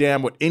give a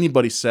damn what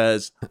anybody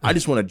says. I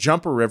just want to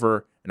jump a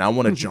river, and I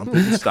want to jump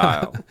in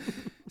style."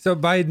 So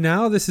by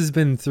now, this has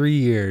been 3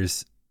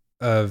 years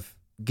of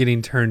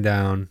getting turned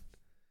down.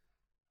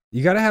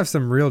 You got to have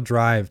some real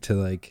drive to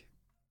like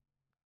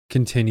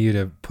continue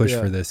to push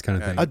for this kind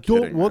of thing. I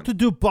don't want to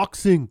do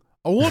boxing.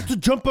 I want to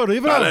jump a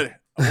river. Ballet.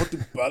 I want to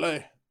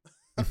ballet.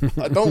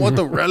 I don't want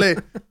to rally.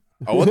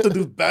 I want to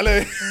do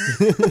ballet.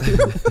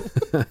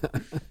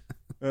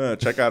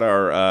 Check out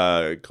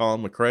our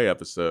Colin McRae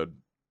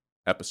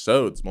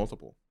episodes,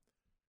 multiple.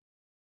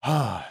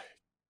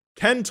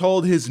 Ken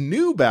told his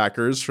new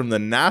backers from the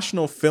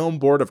National Film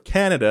Board of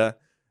Canada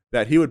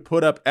that he would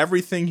put up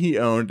everything he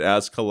owned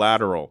as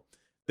collateral.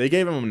 They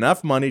gave him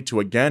enough money to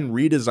again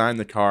redesign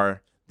the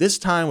car, this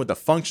time with a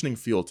functioning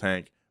fuel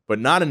tank, but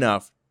not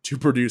enough to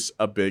produce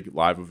a big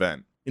live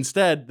event.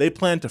 Instead, they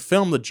planned to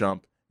film the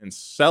jump and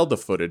sell the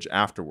footage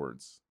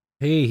afterwards.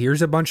 Hey,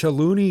 here's a bunch of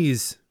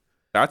loonies.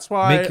 That's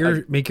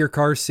why make your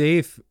car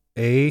safe,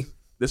 eh?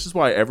 This is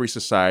why every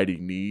society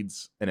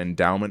needs an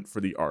endowment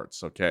for the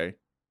arts, okay?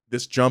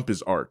 This jump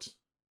is art,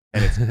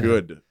 and it's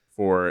good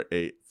for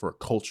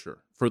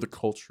culture, for the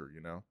culture,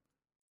 you know?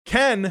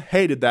 Ken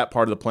hated that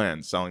part of the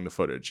plan, selling the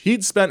footage.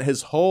 He'd spent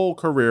his whole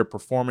career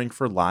performing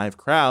for live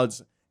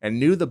crowds and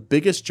knew the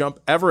biggest jump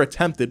ever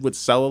attempted would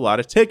sell a lot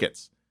of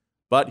tickets.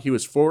 But he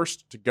was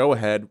forced to go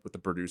ahead with the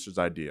producer's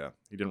idea.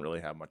 He didn't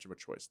really have much of a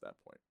choice at that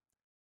point.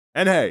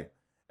 And hey,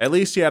 at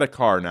least he had a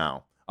car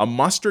now. A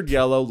mustard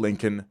yellow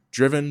Lincoln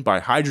driven by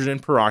hydrogen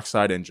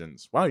peroxide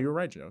engines. Wow, you were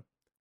right, Joe.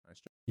 Nice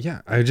job.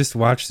 Yeah, I just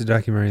watched the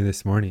documentary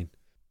this morning.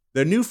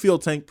 The new fuel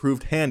tank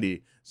proved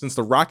handy since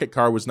the rocket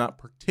car was not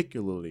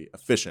particularly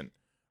efficient.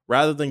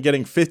 Rather than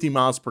getting 50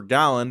 miles per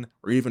gallon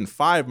or even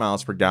 5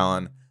 miles per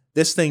gallon,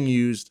 this thing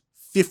used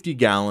 50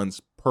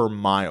 gallons per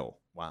mile.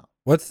 Wow.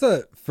 What's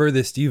the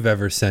furthest you've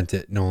ever sent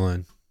it,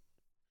 Nolan?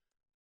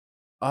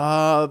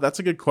 That's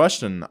a good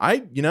question.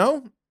 I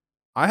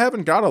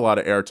haven't got a lot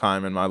of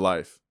airtime in my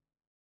life.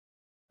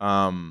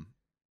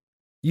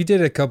 You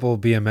did a couple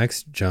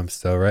BMX jumps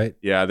though, right?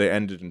 Yeah, they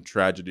ended in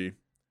tragedy.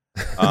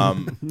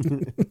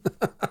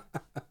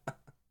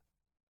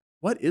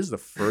 What is the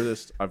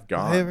furthest I've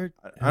gone?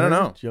 I don't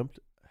know.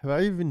 Have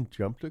I even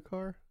jumped a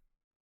car?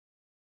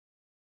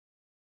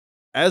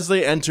 As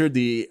they entered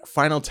the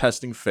final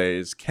testing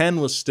phase, Ken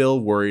was still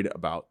worried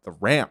about the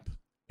ramp.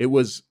 It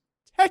was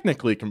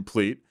technically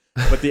complete,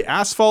 but the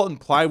asphalt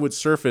and plywood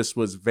surface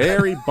was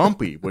very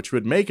bumpy, which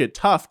would make it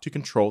tough to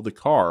control the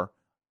car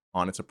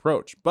on its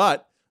approach.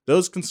 But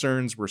those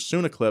concerns were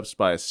soon eclipsed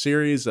by a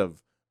series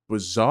of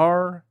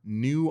bizarre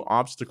new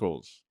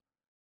obstacles.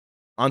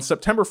 On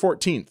September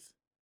 14th,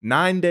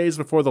 9 days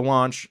before the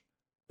launch,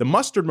 the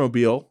Mustard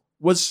Mobile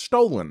was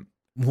stolen.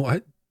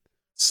 What?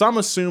 Some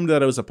assumed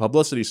that it was a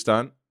publicity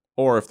stunt,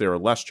 or if they were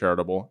less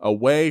charitable, a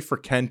way for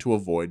Ken to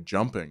avoid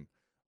jumping.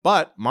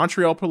 But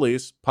Montreal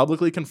police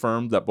publicly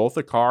confirmed that both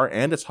the car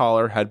and its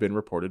hauler had been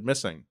reported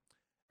missing.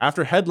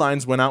 After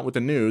headlines went out with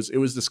the news, it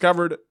was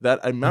discovered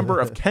that a member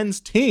of Ken's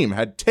team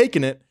had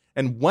taken it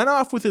and went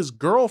off with his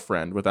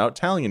girlfriend without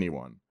telling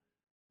anyone.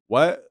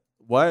 What?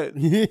 Why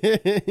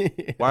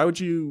would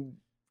you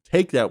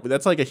take that?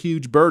 That's like a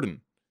huge burden.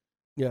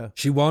 Yeah.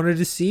 She wanted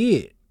to see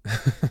it.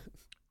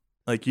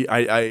 Like,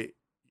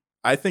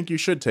 I think you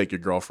should take your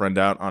girlfriend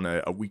out on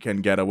a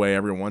weekend getaway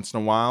every once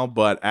in a while,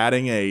 but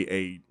adding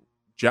a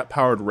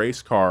jet-powered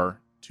race car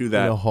to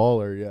that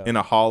in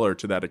a hauler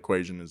to that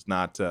equation is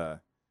not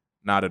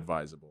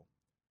advisable.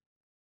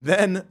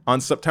 Then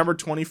on September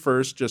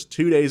 21st, just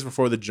 2 days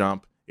before the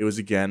jump, it was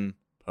again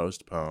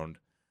postponed.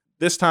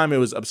 This time it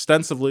was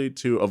ostensibly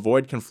to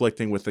avoid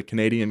conflicting with the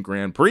Canadian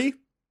Grand Prix.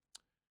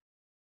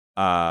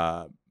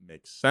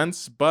 Makes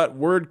sense, but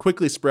word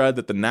quickly spread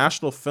that the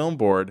National Film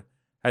Board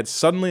had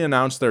suddenly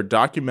announced their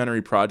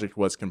documentary project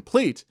was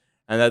complete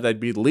and that they'd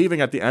be leaving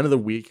at the end of the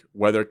week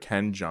whether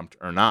Ken jumped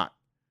or not.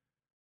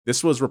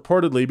 This was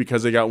reportedly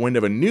because they got wind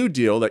of a new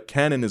deal that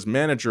Ken and his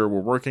manager were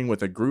working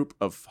with a group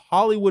of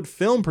Hollywood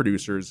film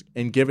producers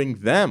and giving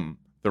them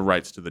the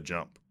rights to the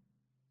jump.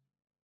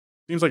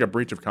 Seems like a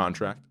breach of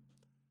contract.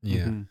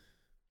 Yeah. Mm-hmm.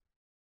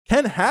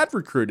 Ken had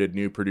recruited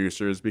new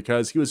producers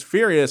because he was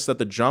furious that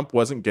the jump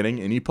wasn't getting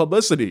any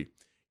publicity.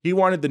 He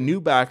wanted the new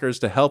backers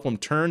to help him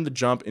turn the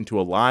jump into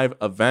a live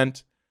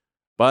event,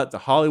 but the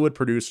Hollywood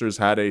producers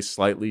had a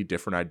slightly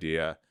different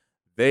idea.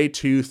 They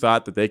too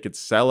thought that they could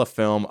sell a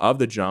film of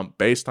the jump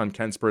based on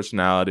Ken's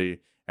personality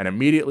and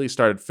immediately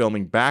started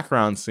filming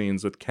background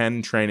scenes with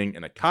Ken training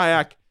in a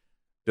kayak,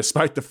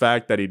 despite the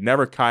fact that he'd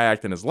never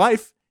kayaked in his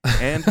life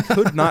and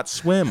could not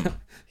swim.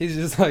 He's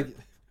just like,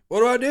 what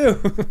do I do?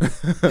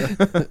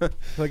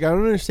 Like, I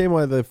don't understand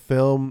why the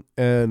film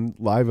and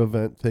live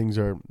event things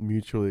are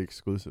mutually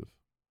exclusive.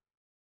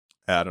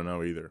 I don't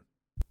know either.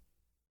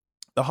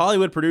 The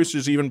Hollywood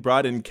producers even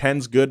brought in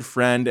Ken's good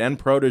friend and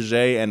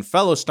protege and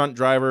fellow stunt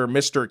driver,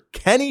 Mr.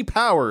 Kenny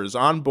Powers,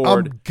 on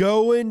board. I'm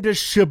going to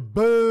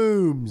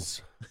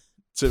Shabooms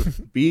to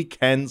be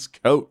Ken's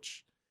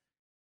coach.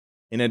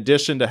 In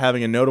addition to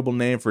having a notable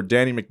name for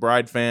Danny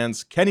McBride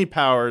fans, Kenny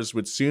Powers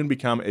would soon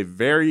become a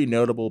very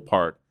notable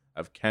part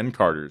of Ken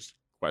Carter's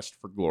quest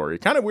for glory.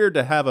 Kind of weird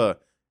to have a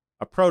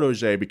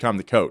protege become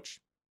the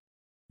coach.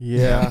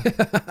 Yeah.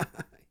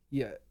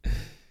 Yeah.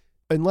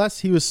 Unless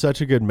he was such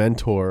a good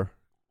mentor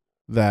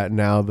that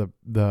now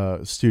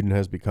the student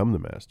has become the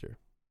master.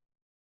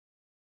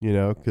 You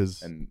know,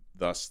 because and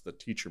thus the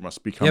teacher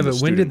must become. Yeah, the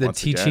but when did the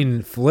once teaching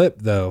again. flip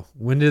though?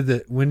 When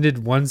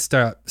did one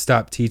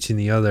stop teaching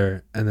the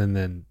other and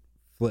then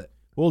flip?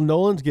 Well,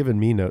 Nolan's given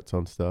me notes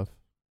on stuff.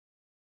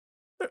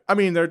 I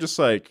mean, they're just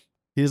like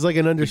He's like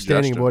an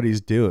understanding of what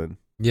he's doing.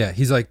 Yeah,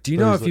 he's like, do you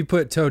know if you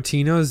put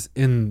Totino's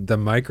in the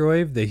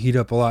microwave, they heat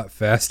up a lot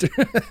faster?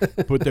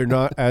 But they're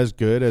not as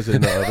good as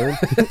in the oven.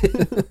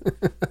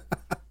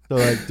 So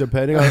like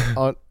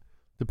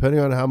depending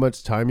on how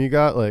much time you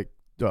got, like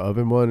the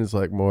oven one is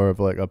like more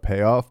of like a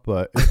payoff.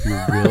 But if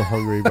you're real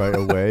hungry right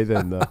away,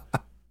 then the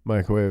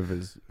microwave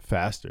is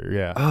faster.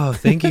 Yeah. Oh,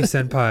 thank you,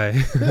 Senpai.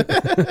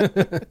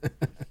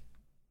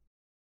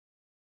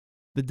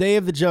 The day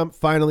of the jump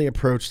finally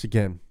approached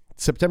again.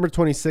 September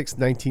 26,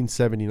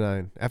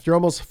 1979. After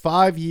almost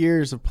 5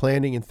 years of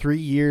planning and 3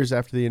 years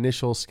after the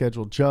initial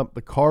scheduled jump,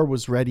 the car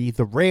was ready,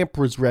 the ramp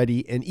was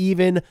ready, and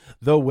even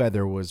the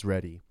weather was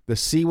ready. The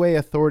Seaway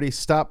Authority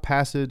stopped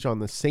passage on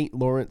the St.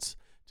 Lawrence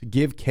to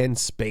give Ken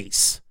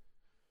space.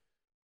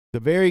 The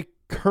very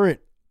current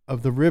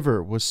of the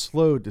river was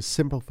slowed to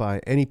simplify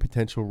any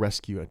potential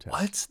rescue attempt.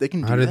 What? They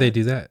can do How that? did they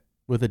do that?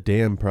 With a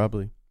dam,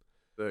 probably.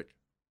 Sick.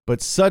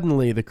 But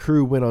suddenly the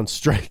crew went on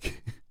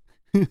strike.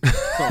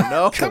 Oh,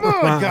 no. Come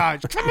on,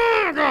 guys. Come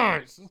on,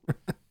 guys.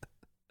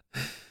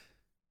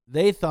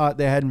 They thought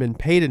they hadn't been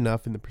paid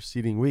enough in the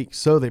preceding week,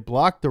 so they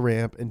blocked the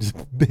ramp and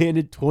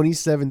demanded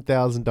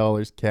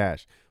 $27,000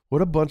 cash.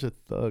 What a bunch of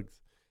thugs.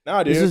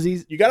 No, dude. This is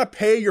easy. You got to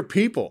pay your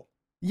people.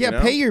 Yeah, you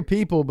know? pay your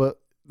people, but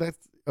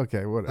that's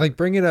okay. Whatever. Like,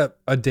 bring it up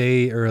a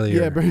day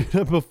earlier. Yeah, bring it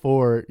up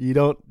before. You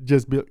don't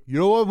just be, you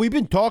know what? We've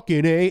been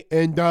talking, eh?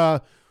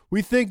 And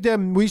we think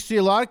that we see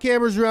a lot of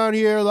cameras around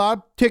here, a lot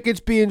of tickets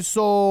being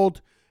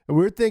sold. And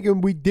we're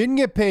thinking we didn't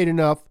get paid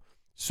enough,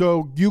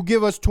 so you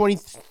give us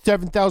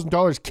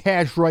 $27,000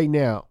 cash right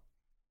now.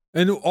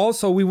 And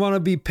also, we want to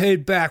be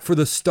paid back for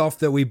the stuff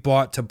that we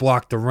bought to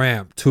block the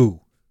ramp,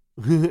 too.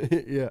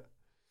 Yeah.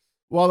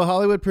 While the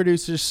Hollywood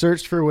producers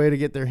searched for a way to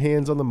get their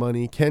hands on the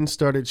money, Ken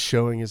started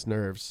showing his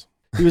nerves.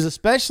 He was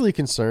especially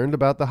concerned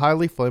about the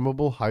highly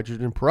flammable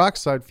hydrogen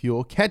peroxide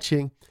fuel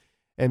catching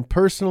and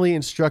personally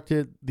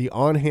instructed the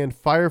on-hand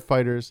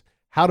firefighters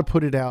how to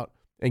put it out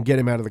and get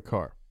him out of the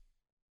car.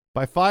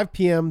 By 5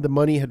 p.m., the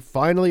money had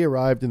finally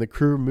arrived and the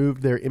crew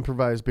moved their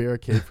improvised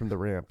barricade from the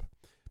ramp.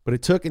 But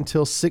it took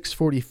until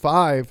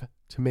 6:45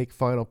 to make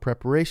final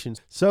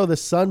preparations. So the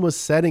sun was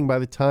setting by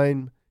the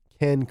time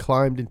Ken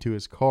climbed into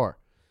his car.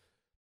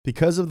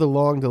 Because of the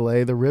long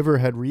delay, the river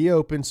had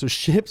reopened, so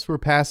ships were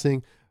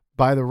passing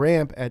by the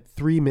ramp at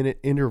 3-minute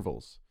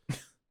intervals.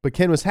 But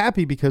Ken was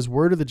happy because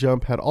word of the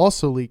jump had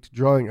also leaked,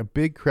 drawing a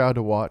big crowd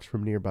to watch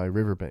from nearby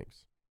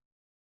riverbanks.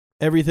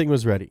 Everything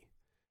was ready.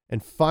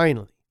 And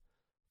finally,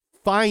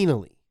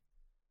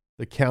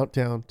 the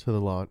countdown to the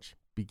launch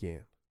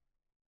began.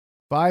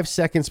 5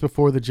 seconds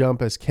before the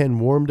jump, as Ken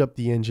warmed up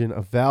the engine,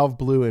 a valve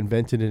blew and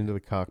vented into the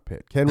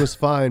cockpit. Ken was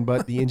fine,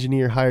 but the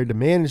engineer hired to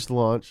manage the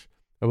launch,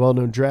 a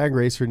well-known drag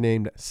racer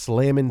named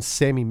Slammin'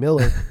 Sammy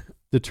Miller,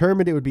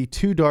 determined it would be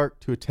too dark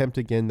to attempt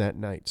again that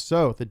night.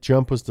 So the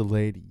jump was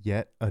delayed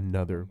yet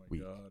another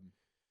week. God.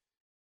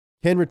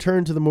 Ken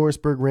returned to the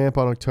Morrisburg ramp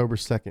on October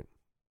 2nd.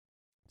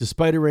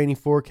 Despite a rainy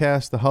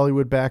forecast, the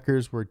Hollywood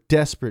backers were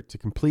desperate to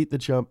complete the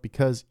jump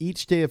because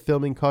each day of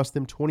filming cost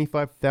them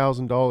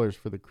 $25,000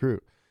 for the crew.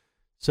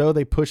 So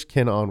they pushed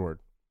Ken onward.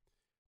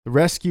 The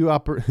rescue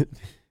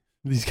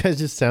these guys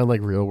just sound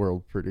like real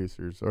world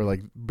producers or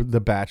like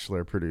the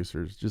Bachelor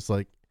producers. Just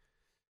like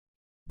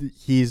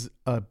he's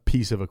a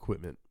piece of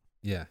equipment.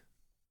 Yeah.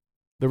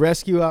 The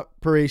rescue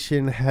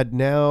operation had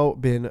now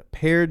been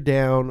pared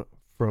down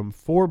from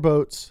 4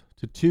 boats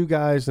to 2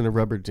 guys in a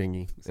rubber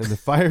dinghy, and the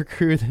fire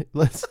crew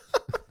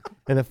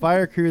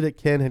that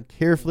Ken had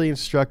carefully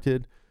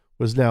instructed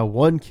was now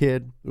 1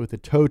 kid with a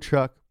tow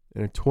truck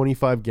and a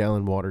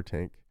 25-gallon water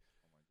tank.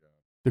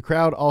 The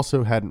crowd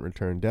also hadn't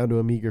returned, down to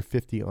a meager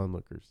 50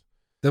 onlookers.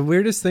 The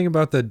weirdest thing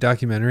about the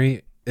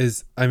documentary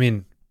is, I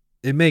mean,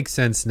 it makes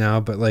sense now,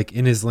 but like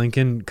in his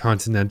Lincoln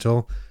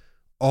Continental,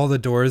 all the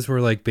doors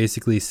were like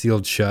basically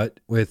sealed shut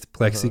with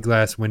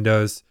plexiglass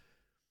windows.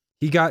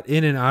 He got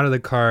in and out of the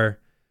car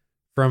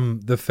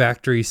from the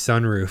factory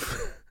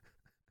sunroof.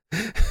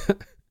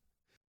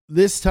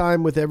 This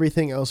time, with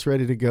everything else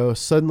ready to go,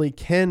 suddenly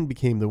Ken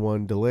became the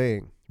one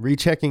delaying,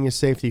 rechecking his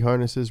safety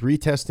harnesses,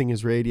 retesting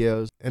his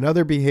radios, and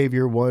other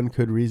behavior one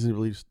could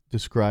reasonably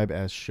describe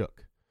as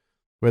shook.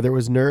 Whether it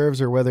was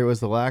nerves or whether it was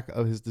the lack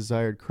of his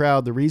desired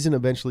crowd, the reason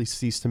eventually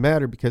ceased to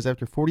matter because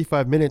after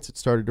 45 minutes, it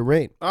started to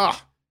rain.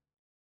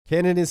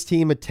 Ken and his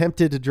team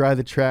attempted to dry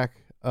the track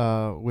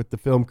with the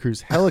film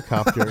crew's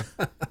helicopter,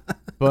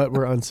 but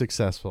were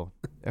unsuccessful.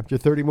 After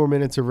 30 more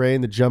minutes of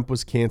rain, the jump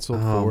was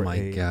canceled for a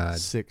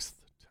 6th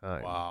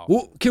time. Wow.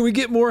 Well, can we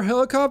get more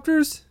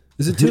helicopters?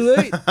 Is it too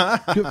late?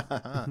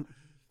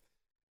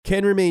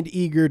 Ken remained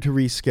eager to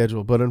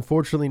reschedule, but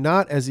unfortunately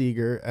not as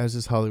eager as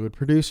his Hollywood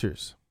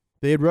producers.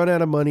 They had run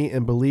out of money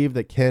and believed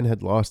that Ken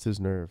had lost his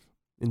nerve.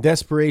 In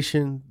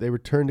desperation, they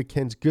returned to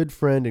Ken's good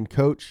friend and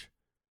coach,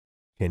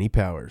 Kenny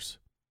Powers.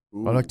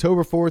 Ooh. On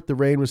October 4th, the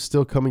rain was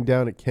still coming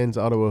down at Ken's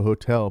Ottawa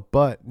hotel,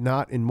 but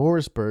not in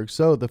Morrisburg,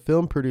 so the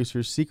film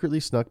producers secretly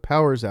snuck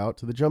Powers out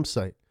to the jump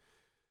site.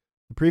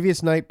 The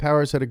previous night,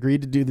 Powers had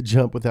agreed to do the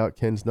jump without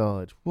Ken's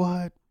knowledge.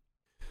 What?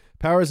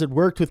 Powers had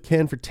worked with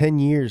Ken for 10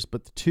 years,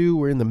 but the two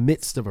were in the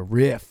midst of a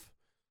riff.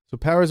 So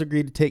Powers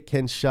agreed to take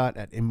Ken's shot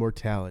at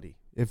immortality.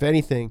 If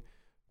anything,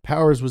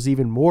 Powers was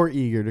even more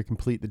eager to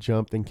complete the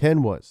jump than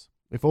Ken was,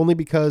 if only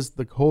because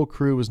the whole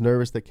crew was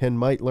nervous that Ken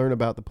might learn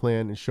about the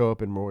plan and show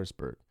up in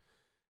Morrisburg.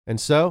 And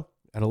so,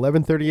 at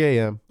 11:30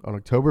 a.m. on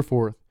October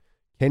 4th,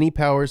 Kenny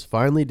Powers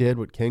finally did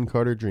what Ken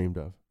Carter dreamed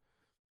of.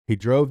 He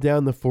drove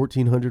down the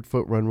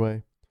 1,400-foot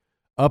runway,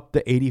 up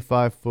the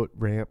 85-foot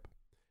ramp,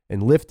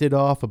 and lifted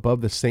off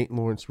above the St.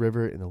 Lawrence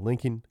River in the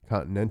Lincoln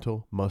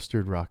Continental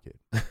Mustard rocket,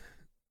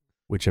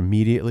 which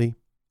immediately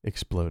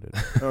exploded.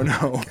 Oh,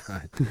 no.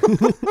 God.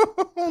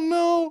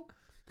 Oh,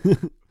 no.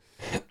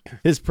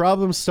 His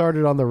problems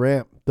started on the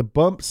ramp. The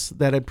bumps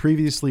that had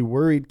previously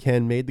worried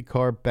Ken made the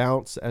car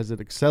bounce as it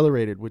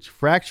accelerated, which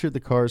fractured the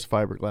car's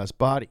fiberglass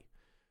body.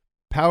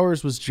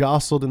 Powers was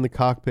jostled in the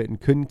cockpit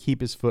and couldn't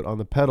keep his foot on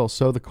the pedal,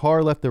 so the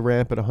car left the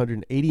ramp at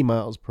 180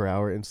 miles per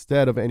hour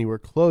instead of anywhere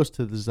close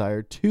to the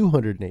desired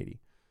 280.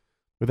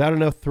 Without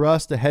enough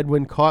thrust, a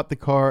headwind caught the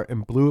car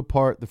and blew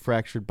apart the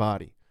fractured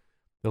body.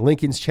 The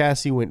Lincoln's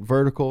chassis went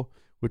vertical,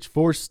 which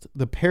forced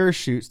the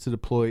parachutes to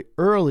deploy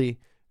early,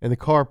 and the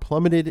car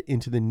plummeted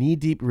into the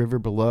knee-deep river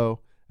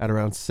below at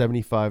around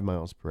 75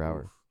 miles per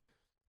hour.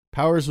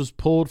 Powers was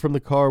pulled from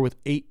the car with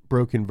 8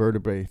 broken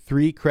vertebrae,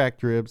 3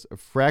 cracked ribs, a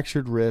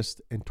fractured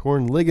wrist, and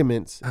torn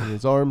ligaments in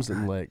his arms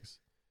and legs.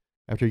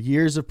 After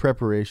years of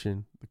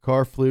preparation, the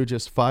car flew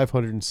just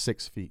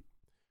 506 feet.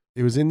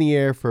 It was in the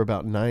air for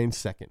about 9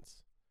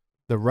 seconds.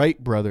 The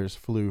Wright brothers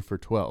flew for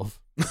 12.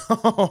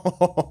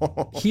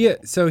 He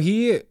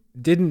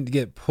didn't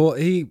get pulled.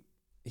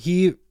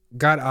 He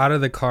got out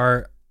of the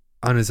car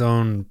on his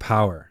own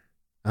power,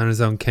 on his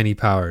own Kenny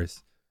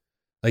Powers.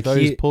 Like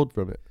he was pulled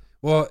from it.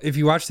 Well, if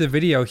you watch the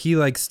video, he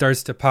like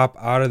starts to pop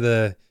out of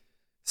the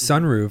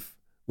sunroof,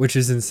 which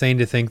is insane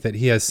to think that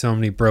he has so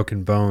many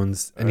broken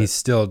bones and he's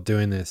still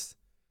doing this.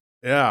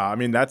 Yeah, I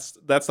mean that's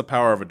the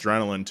power of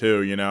adrenaline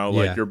too, you know?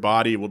 Like your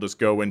body will just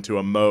go into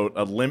a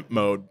limp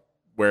mode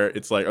where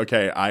it's like,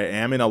 okay, I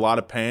am in a lot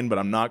of pain, but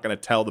I'm not going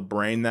to tell the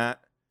brain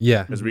that.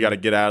 Yeah. Because we got to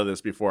get out of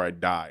this before I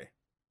die.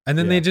 And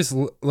then they just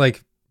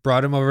like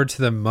brought him over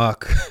to the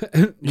muck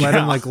and let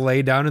him like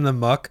lay down in the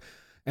muck.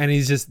 And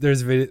he's just,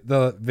 there's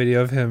the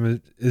video of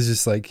him is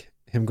just like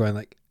him going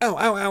like, ow,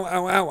 ow, ow,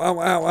 ow, ow, ow,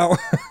 ow, ow.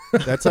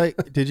 That's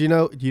like, do you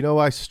know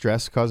why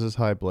stress causes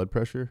high blood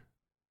pressure?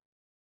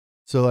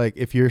 So like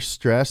if you're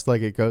stressed,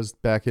 like it goes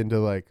back into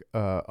like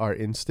our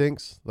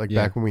instincts, like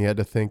back when we had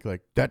to think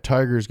like that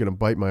tiger is going to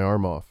bite my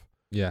arm off.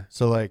 Yeah.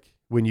 So like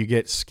when you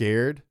get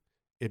scared,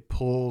 it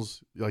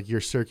pulls like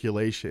your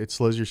circulation, it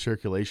slows your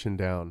circulation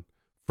down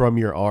from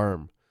your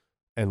arm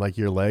and like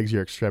your legs,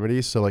 your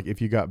extremities. So like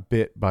if you got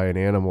bit by an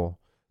animal,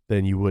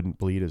 then you wouldn't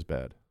bleed as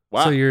bad.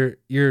 Wow. So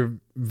your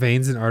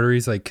veins and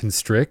arteries like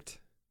constrict,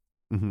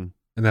 and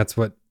that's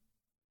what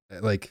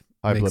like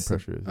high blood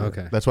pressure is.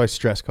 Okay, that's why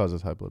stress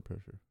causes high blood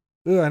pressure.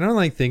 Ooh, I don't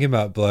like thinking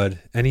about blood.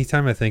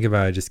 Anytime I think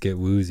about it, I just get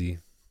woozy.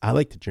 I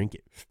like to drink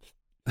it.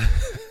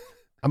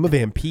 I'm a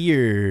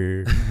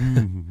vampire.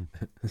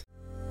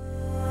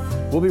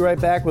 We'll be right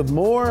back with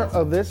more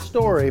of this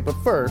story, but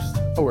first,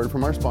 a word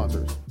from our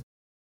sponsors.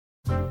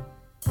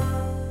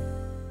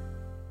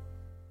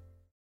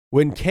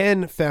 When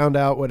Ken found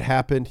out what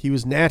happened, he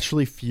was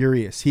naturally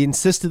furious. He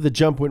insisted the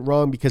jump went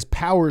wrong because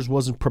Powers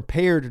wasn't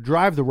prepared to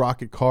drive the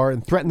rocket car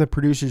and threatened the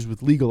producers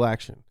with legal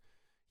action.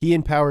 He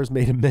and Powers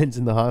made amends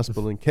in the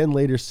hospital, and Ken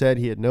later said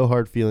he had no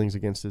hard feelings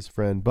against his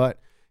friend, but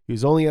he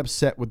was only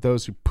upset with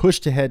those who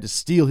pushed ahead to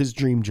steal his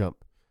dream jump.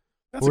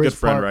 That's a good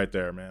friend right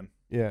there, man.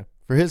 Yeah.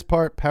 For his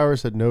part,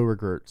 Powers had no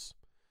regrets.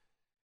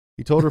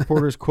 He told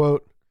reporters,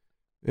 quote,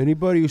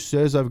 "Anybody who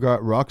says I've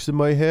got rocks in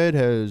my head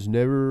has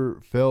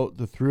never felt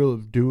the thrill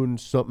of doing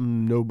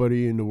something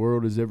nobody in the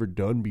world has ever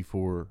done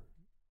before."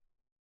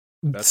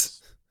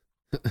 That's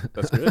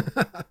good.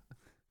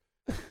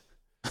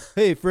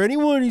 Hey, for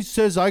anyone who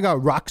says I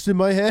got rocks in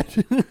my head,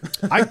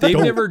 they've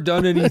never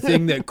done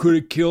anything that could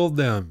have killed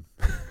them.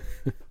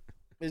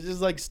 It's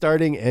just like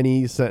starting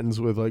any sentence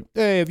with like,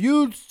 "Hey, if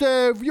you're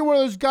one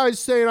of those guys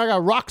saying I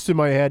got rocks in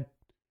my head,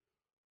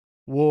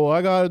 well,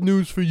 I got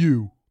news for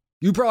you.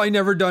 You probably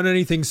never done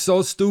anything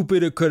so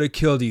stupid it could have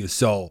killed you,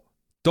 so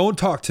don't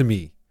talk to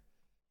me."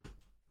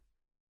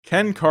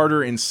 Ken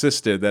Carter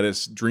insisted that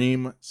his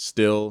dream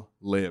still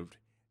lived.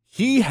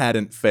 He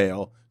hadn't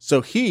failed,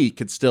 so he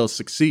could still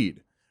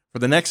succeed. For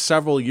the next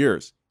several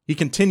years, he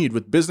continued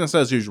with business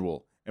as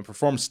usual and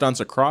performed stunts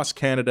across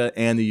Canada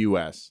and the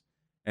U.S.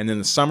 And in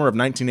the summer of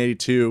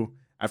 1982,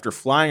 after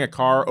flying a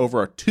car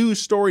over a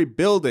 2-story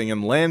building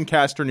in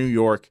Lancaster, New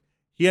York,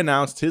 he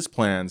announced his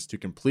plans to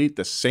complete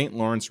the St.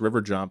 Lawrence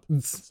River jump in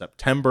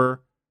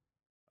September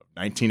of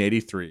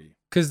 1983.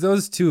 Because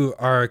those two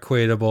are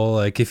equatable.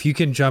 Like, if you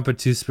can jump a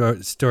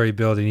 2-story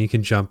building, you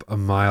can jump a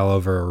mile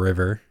over a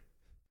river.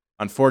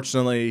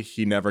 Unfortunately,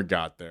 he never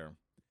got there.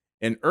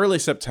 In early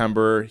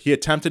September, he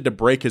attempted to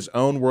break his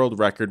own world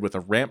record with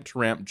a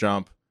ramp-to-ramp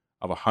jump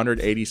of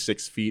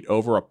 186 feet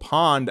over a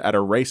pond at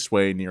a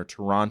raceway near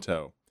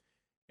Toronto.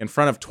 In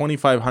front of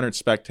 2,500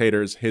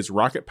 spectators, his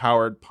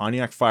rocket-powered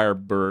Pontiac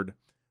Firebird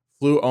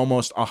flew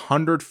almost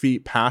 100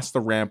 feet past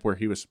the ramp where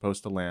he was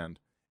supposed to land.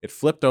 It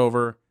flipped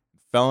over,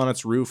 fell on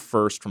its roof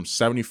first from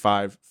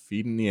 75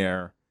 feet in the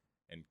air,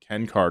 and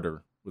Ken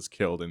Carter was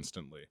killed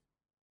instantly.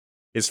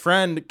 His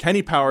friend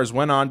Kenny Powers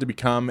went on to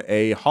become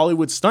a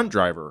Hollywood stunt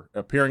driver,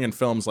 appearing in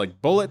films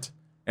like Bullet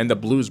and The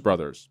Blues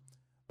Brothers.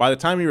 By the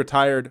time he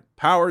retired,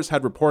 Powers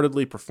had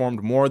reportedly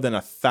performed more than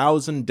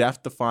 1,000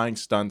 death-defying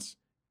stunts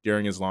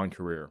during his long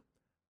career.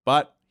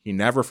 But he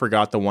never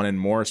forgot the one in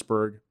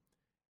Morrisburg.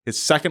 His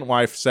second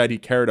wife said he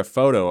carried a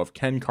photo of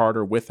Ken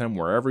Carter with him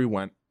wherever he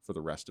went for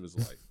the rest of his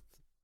life.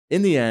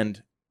 In the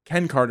end,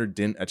 Ken Carter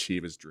didn't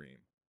achieve his dream.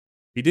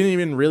 He didn't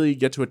even really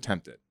get to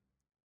attempt it.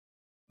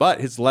 But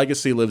his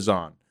legacy lives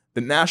on.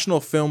 The National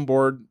Film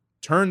Board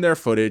turned their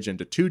footage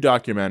into 2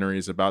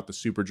 documentaries about the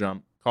super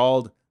jump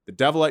called The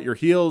Devil at Your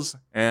Heels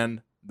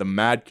and The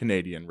Mad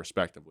Canadian,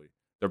 respectively.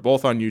 They're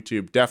both on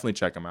YouTube. Definitely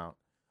check them out.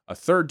 A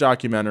third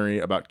documentary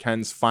about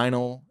Ken's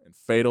final and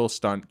fatal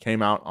stunt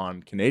came out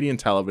on Canadian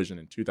television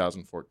in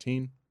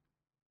 2014.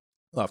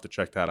 We'll have to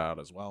check that out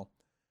as well.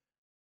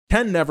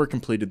 Ken never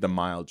completed the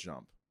mile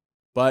jump,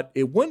 but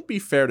it wouldn't be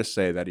fair to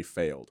say that he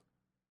failed.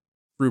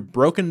 Through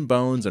broken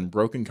bones and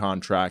broken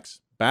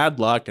contracts, bad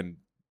luck, and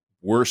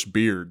worse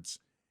beards,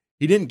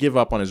 he didn't give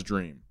up on his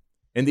dream.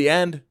 In the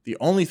end, the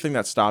only thing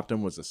that stopped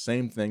him was the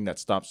same thing that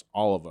stops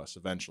all of us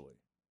eventually: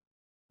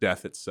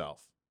 death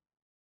itself.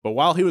 But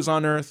while he was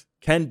on Earth,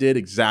 Ken did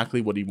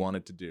exactly what he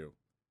wanted to do.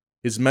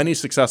 His many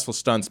successful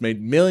stunts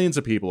made millions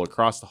of people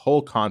across the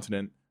whole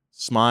continent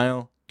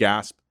smile,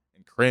 gasp,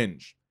 and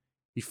cringe.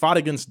 He fought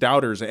against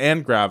doubters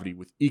and gravity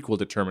with equal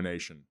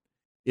determination.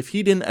 If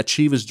he didn't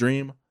achieve his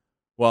dream,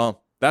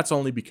 well, that's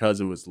only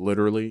because it was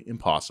literally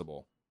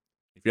impossible.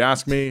 If you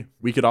ask me,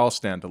 we could all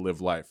stand to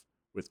live life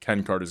with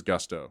Ken Carter's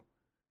gusto.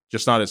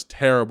 Just not his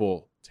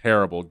terrible,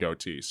 terrible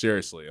goatee.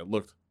 Seriously, it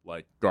looked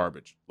like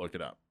garbage. Look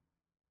it up.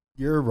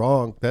 You're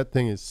wrong. That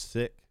thing is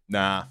sick.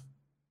 Nah.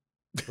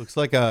 Looks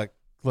like a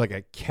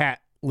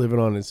cat living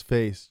on his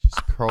face,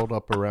 just curled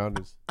up around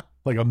his,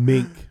 like a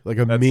mink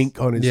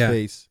on his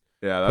face.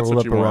 Yeah, that's curled what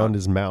up you around want.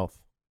 his mouth.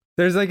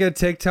 There's like a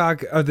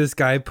TikTok of this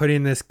guy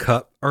putting this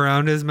cup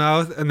around his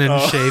mouth and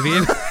then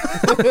shaving.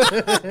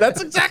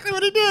 That's exactly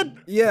what he did.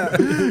 Yeah.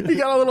 He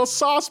got a little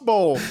sauce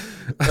bowl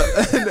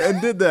and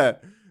did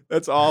that.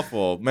 That's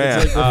awful,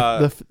 man. It's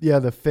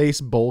like the face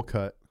bowl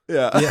cut.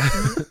 Yeah.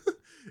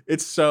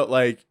 It's so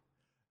like,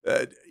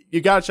 you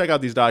got to check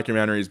out these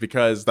documentaries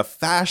because the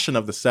fashion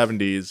of the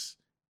 70s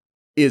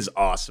is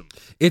awesome.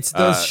 It's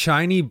those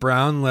shiny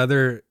brown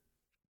leather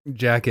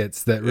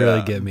jackets that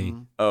really get me.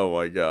 Oh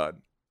my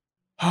God.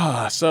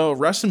 So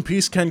rest in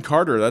peace, Ken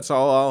Carter. That's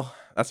how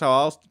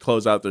I'll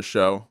close out this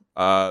show.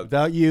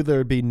 Without you, there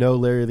would be no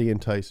Larry the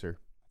Enticer.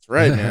 That's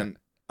right,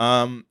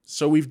 man.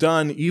 So we've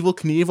done Evel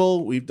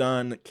Knievel. We've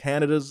done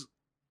Canada's,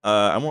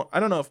 I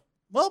don't know if,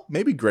 well,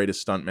 maybe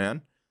greatest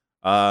stuntman.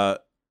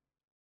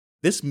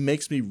 This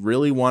makes me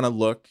really want to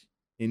look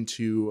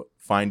into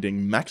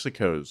finding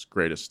Mexico's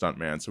greatest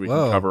stuntman so we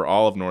can cover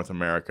all of North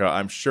America.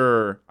 I'm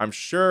sure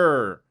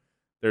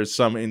there's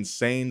some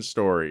insane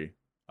story.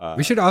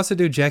 We should also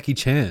do Jackie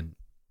Chan.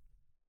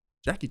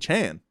 Jackie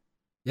Chan?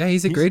 Yeah,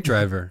 he's a great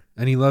driver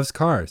and he loves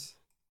cars.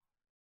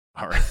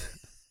 All right.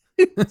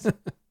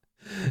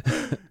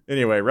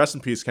 Anyway, rest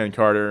in peace, Ken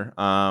Carter.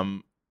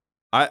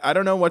 I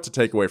don't know what to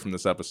take away from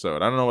this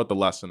episode. I don't know what the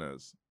lesson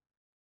is.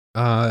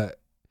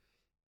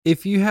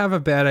 If you have a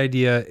bad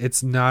idea,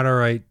 it's not all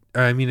right.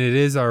 I mean, it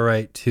is all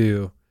right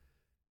to,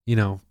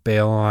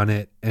 bail on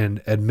it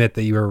and admit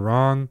that you were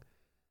wrong.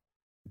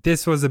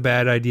 This was a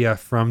bad idea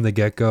from the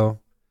get-go.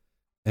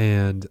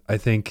 And I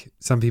think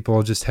some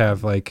people just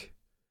have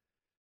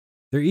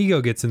their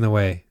ego gets in the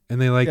way and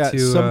they like to.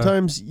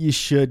 Sometimes you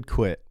should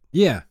quit.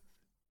 Yeah.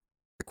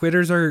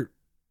 Quitters are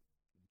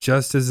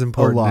just as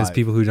important as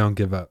people who don't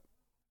give up.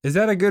 Is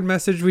that a good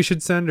message we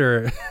should send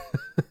or?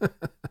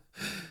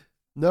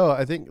 No,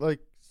 I think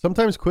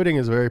sometimes quitting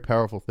is a very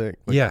powerful thing.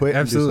 Yeah, quit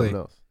absolutely. And do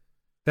something else.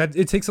 That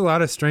it takes a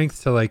lot of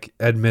strength to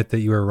admit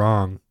that you were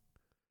wrong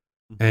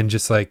and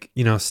just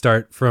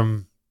start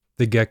from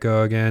the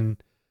get-go again.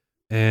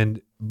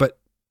 But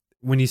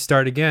when you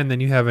start again, then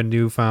you have a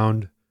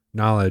newfound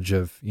knowledge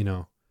of,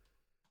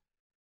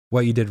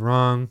 what you did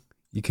wrong.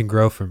 You can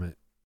grow from it.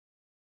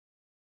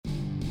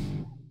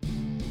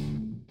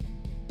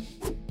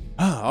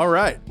 All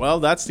right. Well,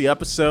 that's the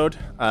episode.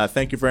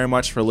 Thank you very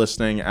much for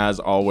listening.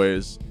 As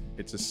always,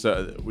 it's just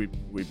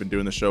we've been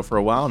doing the show for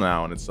a while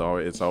now, and it's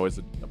always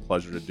a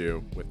pleasure to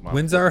do with my.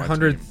 When's our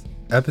 100th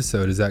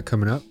episode? Is that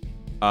coming up?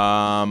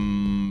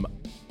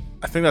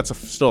 I think that's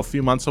still a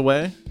few months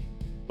away.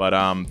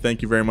 But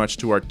thank you very much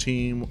to our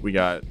team. We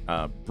got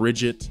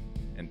Bridget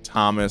and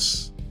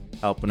Thomas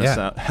helping us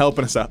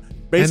out.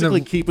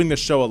 Basically keeping the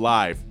show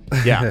alive.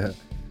 Yeah.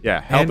 Yeah,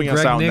 helping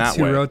us out in that way. And Greg Nix,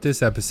 who wrote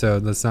this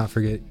episode. Let's not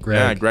forget Greg.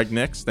 Yeah, Greg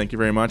Nix. Thank you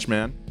very much,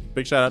 man.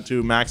 Big shout out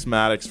to Max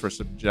Maddox for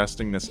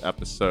suggesting this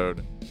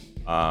episode.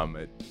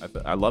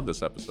 I love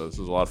this episode. This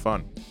was a lot of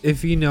fun.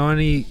 If you know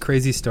any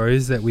crazy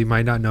stories that we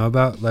might not know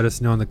about, let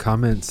us know in the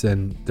comments,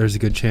 and there's a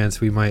good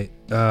chance we might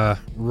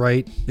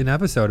write an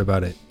episode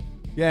about it.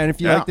 Yeah, and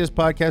if you like this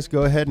podcast,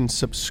 go ahead and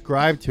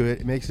subscribe to it.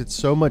 It makes it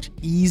so much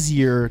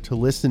easier to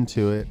listen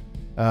to it.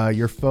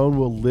 Your phone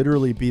will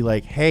literally be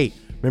like, hey,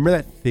 remember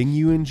that thing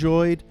you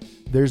enjoyed?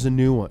 There's a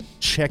new one.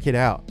 Check it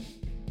out.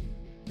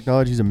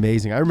 Technology is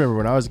amazing. I remember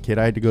when I was a kid,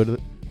 I had to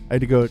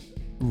go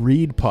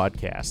read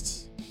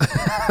podcasts.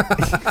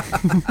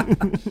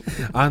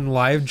 On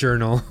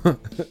LiveJournal.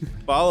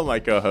 Follow my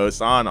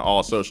co-host on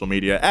all social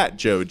media at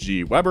Joe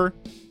G. Weber.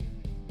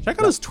 Check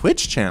out his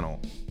Twitch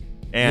channel.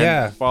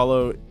 And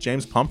follow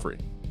James Pumphrey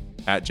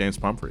at James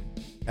Pumphrey.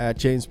 At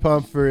James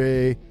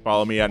Pumphrey.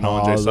 Follow me at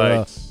Nolan J.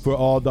 Sykes. For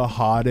all the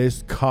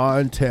hottest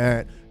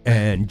content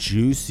and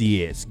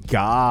juiciest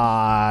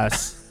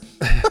goss.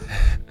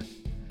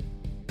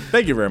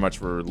 Thank you very much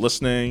for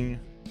listening.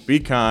 Be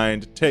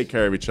kind. Take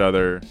care of each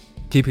other.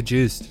 Keep it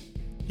juiced.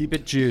 Keep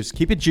it juiced.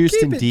 Keep it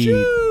juiced indeed.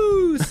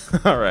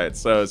 All right.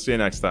 So see you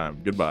next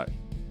time. Goodbye.